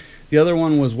good. The other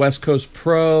one was West Coast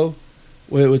Pro,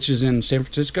 which is in San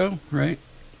Francisco, right?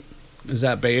 Is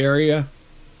that Bay Area?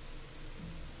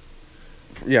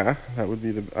 Yeah, that would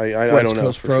be the. I don't know. West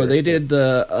Coast Pro. Sure, they did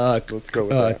the let's go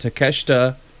with that.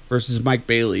 Takeshita versus Mike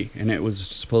Bailey, and it was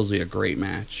supposedly a great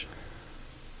match.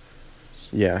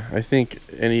 Yeah, I think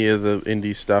any of the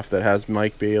indie stuff that has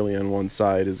Mike Bailey on one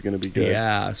side is going to be good.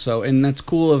 Yeah, so, and that's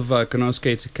cool of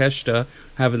Konosuke Takeshita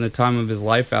having the time of his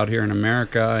life out here in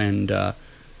America and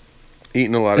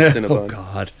eating a lot of Cinnabon. Oh,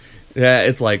 God. Yeah,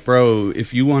 it's like, bro,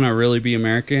 if you want to really be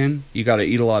American, you got to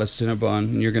eat a lot of Cinnabon,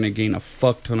 and you're going to gain a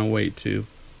fuck ton of weight, too.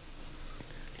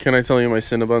 Can I tell you my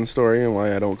Cinnabon story and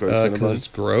why I don't go to Cinnabon? Because it's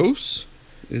gross?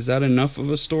 Is that enough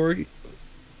of a story?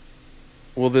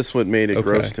 Well, this what made it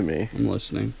gross to me. I'm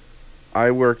listening.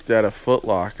 I worked at a Foot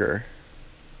Locker.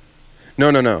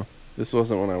 No. This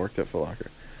wasn't when I worked at Foot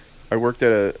Locker. I worked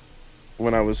at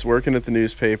when I was working at the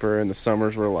newspaper and the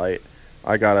summers were light.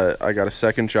 I got a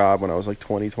second job when I was like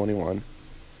 20, 21,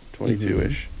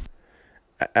 22-ish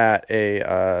at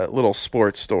a little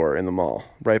sports store in the mall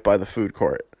right by the food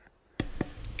court.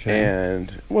 Okay.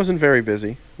 And it wasn't very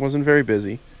busy.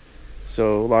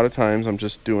 So a lot of times I'm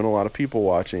just doing a lot of people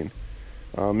watching.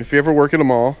 If you ever work at a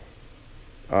mall,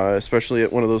 especially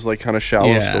at one of those like kind of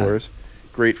shallow stores,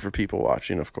 great for people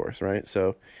watching, of course, right?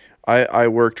 So I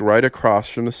worked right across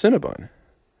from the Cinnabon.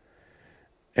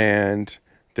 And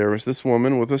there was this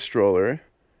woman with a stroller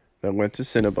that went to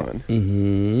Cinnabon.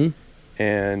 Mm-hmm.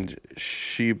 And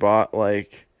she bought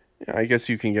like, I guess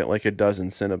you can get like a dozen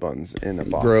Cinnabons in a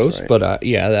box. Gross, right? But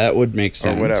yeah, that would make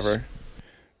sense. Or whatever.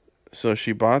 So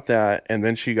she bought that, and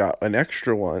then she got an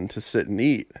extra one to sit and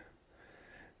eat.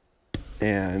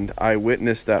 And I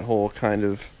witnessed that whole kind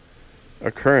of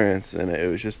occurrence, and it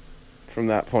was just from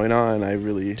that point on, I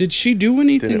really did she do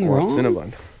anything wrong?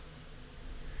 Cinnabon.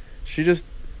 She just,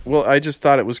 well, I just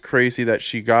thought it was crazy that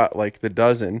she got like the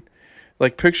dozen.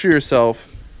 Like, picture yourself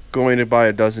going to buy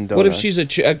a dozen donuts. What if she's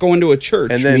going to a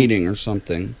church meeting or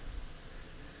something?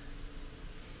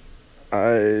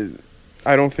 I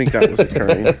don't think that was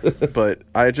occurring, but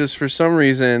I just, for some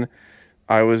reason,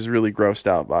 I was really grossed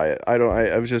out by it.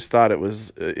 I just thought it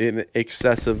was an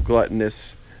excessive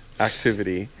gluttonous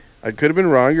activity. I could have been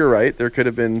wrong. You're right. There could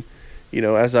have been,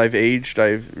 as I've aged,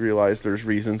 I've realized there's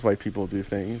reasons why people do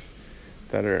things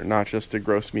that are not just to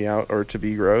gross me out or to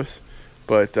be gross.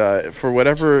 But for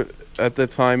whatever, at the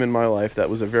time in my life, that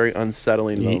was a very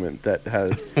unsettling moment that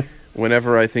had,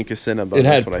 whenever I think of Cinnabon, it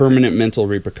had permanent mental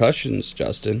repercussions,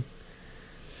 Justin.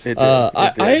 It did.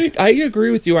 I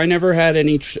agree with you. I never had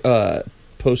any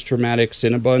post-traumatic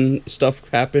Cinnabon stuff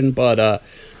happen, but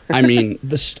I mean,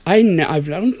 I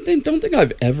don't think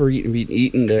I've ever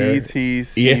eaten there.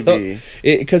 PTCB.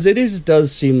 Because it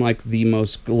does seem like the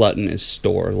most gluttonous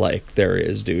store like there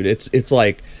is, dude. It's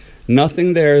like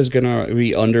nothing there is gonna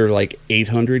be under like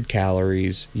 800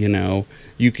 calories.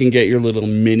 You can get your little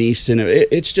mini cinnamon.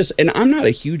 It's just, and I'm not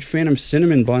a huge fan of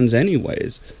cinnamon buns,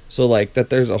 anyways. So like that,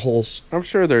 there's a whole. I'm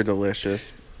sure they're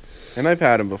delicious, and I've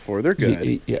had them before. They're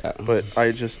good. Yeah, but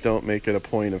I just don't make it a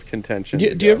point of contention.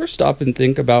 Do you ever stop and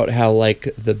think about how like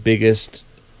the biggest,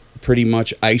 pretty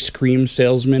much ice cream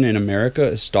salesman in America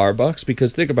is Starbucks?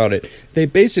 Because think about it, they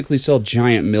basically sell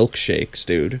giant milkshakes,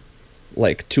 dude,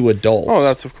 like to adults. Oh,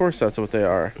 that's what they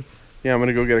are. Yeah, I'm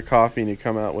gonna go get a coffee, and you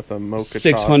come out with a mocha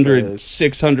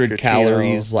 600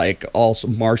 calories, like all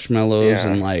marshmallows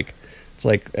and like. It's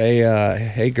like,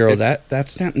 hey girl,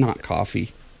 that's not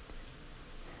coffee.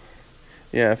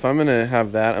 Yeah, if I'm gonna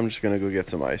have that, I'm just gonna go get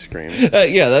some ice cream.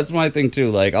 Yeah, that's my thing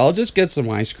too. Like, I'll just get some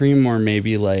ice cream, or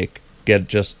maybe like get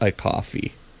just a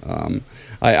coffee.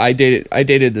 I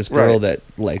dated this girl that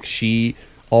like she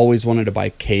always wanted to buy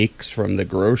cakes from the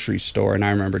grocery store, and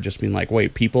I remember just being like,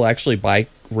 wait, people actually buy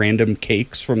random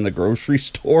cakes from the grocery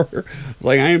store? It's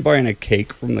like, I ain't buying a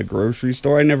cake from the grocery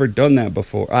store. I never done that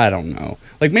before. I don't know.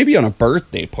 Like, maybe on a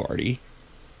birthday party.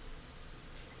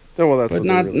 Oh, well, that's but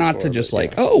what not to just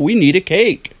like, oh, we need a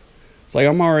cake. It's like,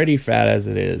 I'm already fat as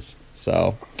it is.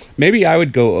 So maybe I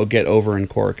would go get over in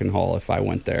Cork and Hall if I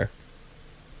went there.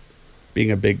 Being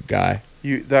a big guy.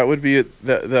 That would be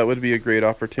a great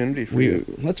opportunity for you.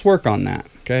 Let's work on that,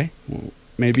 okay? Well,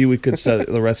 maybe we could set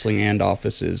the Wrestling and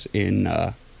offices in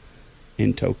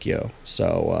Tokyo.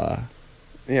 So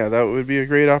yeah, that would be a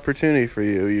great opportunity for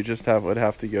you. You just would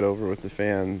have to get over with the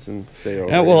fans and stay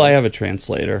over. Yeah, well, I have a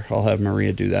translator. I'll have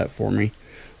Maria do that for me.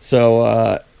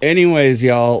 So, anyways,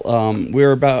 y'all,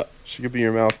 we're about... She could be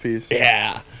your mouthpiece.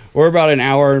 Yeah. We're about an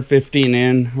hour and 15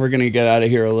 in. We're going to get out of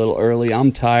here a little early.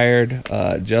 I'm tired.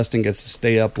 Justin gets to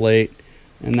stay up late,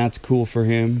 and that's cool for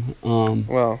him.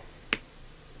 Well,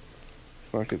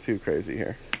 let's not get too crazy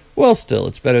here. Well, still,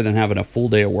 it's better than having a full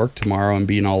day of work tomorrow and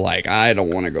being all like, I don't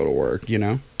want to go to work, you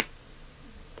know?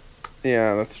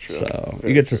 Yeah, that's true. So,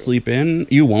 you get to sleep in?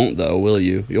 You won't, though, will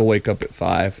you? You'll wake up at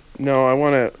 5. No, I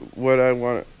want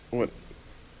to...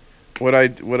 What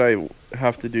I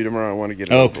have to do tomorrow, I want to get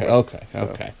it over with.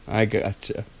 Okay. I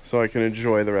gotcha. So I can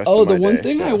enjoy the rest of my day. Oh, the one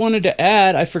thing I wanted to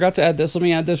add, I forgot to add this. Let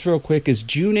me add this real quick. Is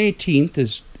June 18th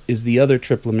is the other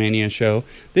Triplemania show.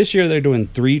 This year they're doing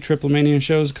 3 Triplemania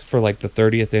shows for like the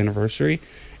 30th anniversary.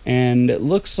 And it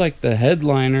looks like the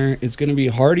headliner is going to be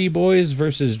Hardy Boys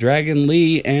versus Dragon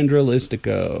Lee and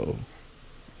Realistico.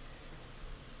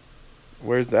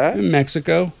 Where's that? In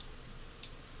Mexico.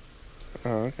 Oh,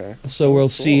 okay. So we'll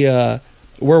see.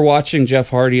 We're watching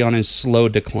Jeff Hardy on his slow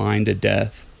decline to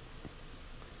death.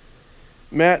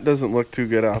 Matt doesn't look too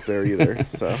good out there either.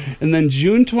 So. And then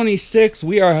June 26th,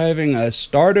 we are having a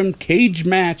Stardom cage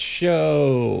match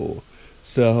show.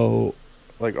 So,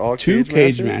 like all 2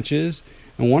 cage matches,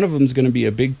 and one of them is going to be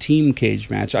a big team cage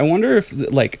match. I wonder if,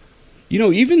 like, you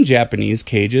know, even Japanese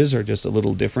cages are just a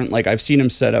little different. Like, I've seen them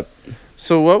set up.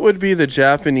 So, what would be the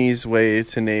Japanese way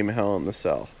to name Hell in the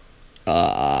Cell?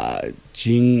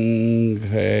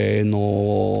 Jinghe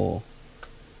no.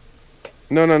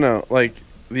 No. Like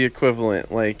the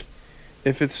equivalent. Like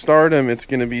if it's Stardom, it's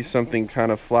going to be something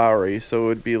kind of flowery. So it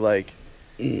would be like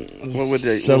what would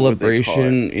they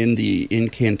celebration in the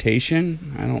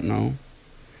incantation? I don't know.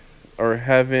 Or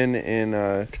heaven in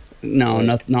no,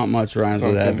 like not much rhymes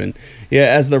with heaven. Yeah,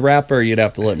 as the rapper, you'd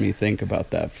have to let me think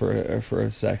about that for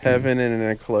a second. Heaven in an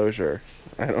enclosure.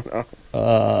 I don't know.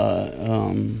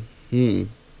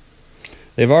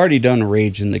 They've already done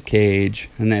Rage in the Cage,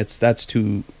 and that's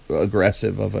too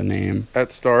aggressive of a name.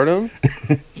 At Stardom?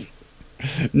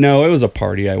 No, it was a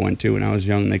party I went to when I was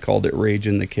young. They called it Rage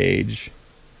in the Cage.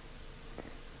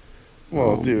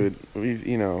 Well, dude,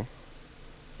 I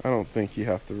don't think you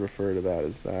have to refer to that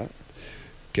as that.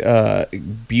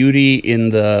 Beauty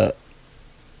in the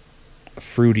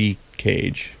Fruity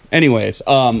Cage. Anyways,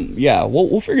 yeah,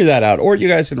 we'll figure that out, or you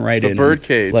guys can write in the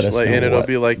Birdcage. Let us know, and it'll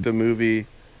be like the movie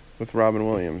with Robin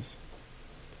Williams,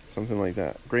 something like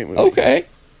that. Great movie. Okay,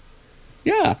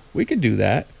 yeah, we could do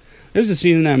that. There's a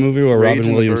scene in that movie where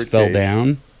Robin Williams fell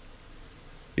down.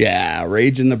 Yeah,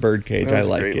 Rage in the Birdcage. I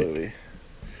like it. Movie.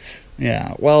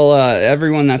 Yeah. Well,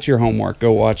 everyone, that's your homework.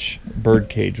 Go watch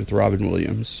Birdcage with Robin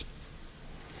Williams.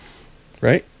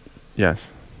 Right?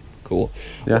 Yes. Cool.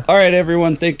 Yeah. All right,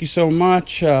 everyone. Thank you so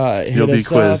much. You'll be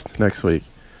quizzed next week.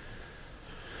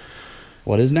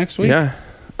 What is next week? Yeah.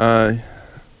 I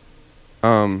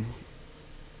don't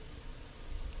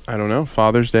know.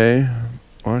 Father's Day.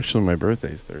 Well, actually, my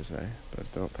birthday's Thursday,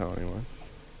 but don't tell anyone.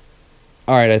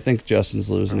 All right. I think Justin's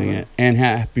losing it. And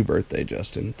happy birthday,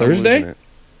 Justin. Thursday?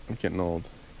 I'm getting old.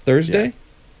 Thursday? Yeah.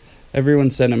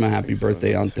 Everyone send him a happy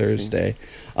birthday on 16. Thursday.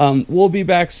 We'll be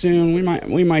back soon.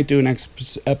 We might do an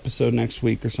episode next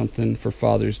week or something for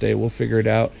Father's Day. We'll figure it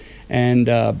out. And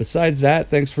besides that,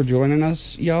 thanks for joining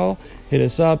us, y'all. Hit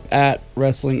us up at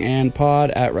Wrestling and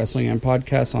Pod, at Wrestling and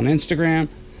Podcast on Instagram.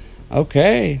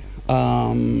 Okay.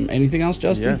 Anything else,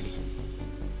 Justin? Yes.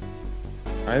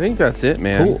 I think that's it,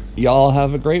 man. Cool. Y'all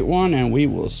have a great one, and we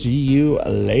will see you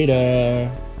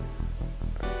later.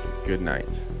 Good night.